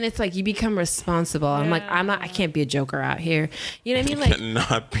 So then it's like you become responsible. I'm like, I can't be a joker out here. You know what I mean? Like,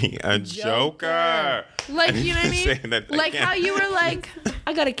 cannot be a joker. Like, you know what I mean? Like how you were like,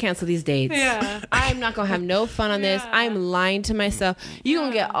 I gotta cancel these dates. Yeah. I'm not gonna have no fun on this. I'm lying to myself. You're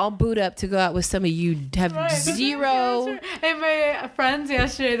gonna get all booed up to go out with somebody you have zero. And my friends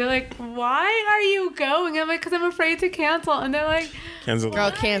yesterday, they're like, why are you going? I'm like, because I'm afraid to cancel. And they're like, cancel.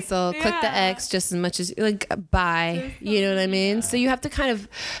 Girl, cancel. Click the X just as much as like bye. You know what I mean? So you have to kind of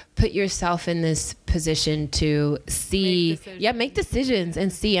put yourself in this position to see, make decisions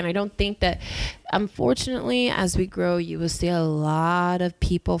and see. And I don't think that, unfortunately, as we grow, you will see a lot of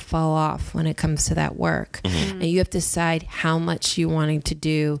people fall off when it comes to that work. And you have to decide how much you're wanting to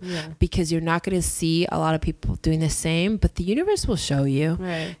do, because you're not going to see a lot of people doing the same, but the universe will show you.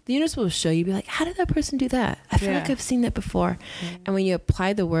 Right. The universe will show you, be like, how did that person do that? I feel like I've seen that before. And when you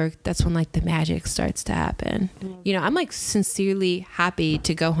apply the work, that's when like the magic starts to happen. You know, I'm like sincerely happy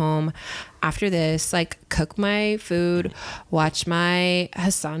to go home after this, like cook my food, watch my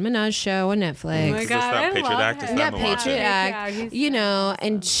Hassan Minaj show on Netflix. Oh my God, I love him. Yeah, Patriot Act, you know,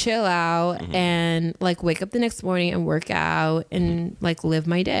 and chill out and like wake up the next morning and work out and like live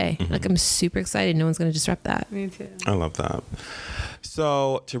my day. Like I'm super excited. No one's going to disrupt that. Me too. I love that.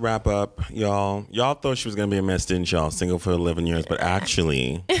 So to wrap up, y'all thought she was gonna be a mess, didn't y'all? Single for 11 years, but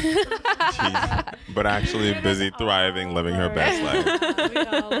actually, busy thriving, living her best life. We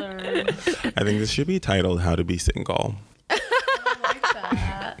all learn. I think this should be titled "How to Be Single." I like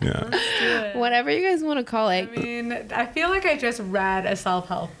that. Yeah. Let's do it. Whatever you guys want to call it. I mean, I feel like I just read a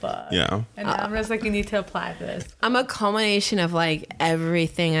self-help book. Yeah. And now I'm just like, you need to apply this. I'm a culmination of like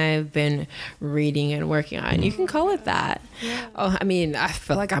everything I've been reading and working on. You can call it that. Yeah. Oh, I mean, I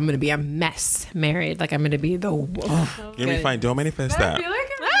feel like I'm gonna be a mess married. Like I'm gonna be the. You'll be fine. Don't manifest But I that. feel like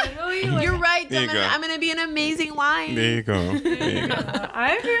I'm literally like, You're right. There you go. I'm gonna be an amazing wife. There you go. There you go.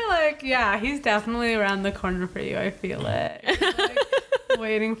 I feel like, yeah, he's definitely around the corner for you. I feel it. He's, like,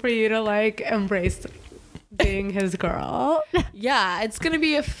 waiting for you to like embrace being his girl. Yeah, it's gonna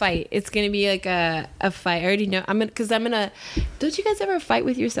be a fight. It's gonna be like a fight. I already know. I'm gonna. Don't you guys ever fight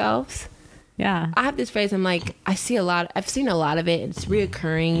with yourselves? Yeah. I have this phrase. I'm like, I've seen a lot of it. It's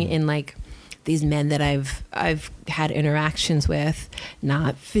reoccurring in like these men that I've had interactions with,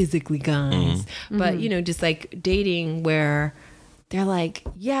 not physically guys, but you know, just like dating where they're like,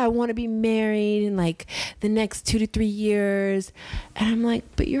 yeah, I want to be married in like the next 2 to 3 years. And I'm like,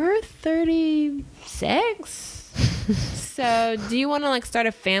 but you're 36. So do you want to like start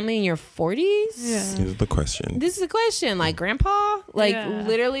a family in your 40s? Yeah. Here's the question. This is a question. Like grandpa? Like Yeah.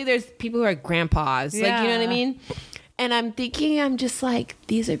 literally there's people who are grandpas. Like, you know what I Yeah. mean? And I'm thinking, I'm just like,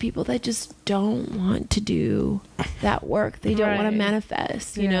 these are people that just don't want to do that work. They don't want to Right.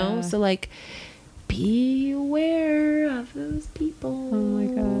 manifest, you know? Yeah. So like, be aware of those people. Oh my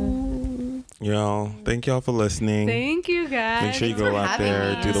God. Y'all, thank y'all for listening. Thank you guys. Make sure you Thanks go for out having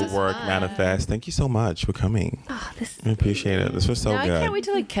there, me. do This the was work, fun. manifest. Thank you so much for coming. Oh, this. I appreciate it. This was so Now I good. can't wait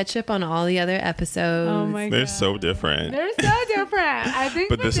to like catch up on all the other episodes. Oh my God. They're so different. They're so different. I think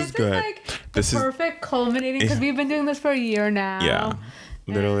But that this is good. like This the is- perfect culminating because we've been doing this for a year now. Yeah.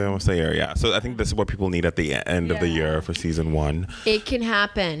 Literally almost a year, yeah. So I think this is what people need at the end of the Yeah. year for season 1. It can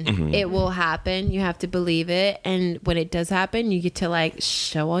happen. It will happen. You have to believe it. And when it does happen, you get to like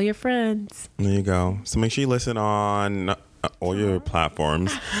show all your friends. There you go. So make sure you listen on all your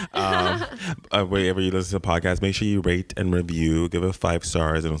platforms. Wherever you listen to podcasts, make sure you rate and review, give it 5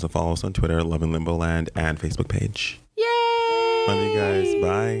 stars, and also follow us on Twitter, Love in Limbo Land, and Facebook page. Yay! Love you guys.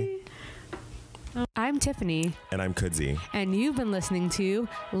 Bye. I'm Tiffany, And I'm Kudzi. and you've been listening to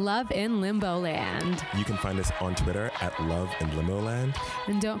Love in Limbo Land. You can find us on Twitter at Love in Limbo Land.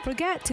 And don't forget to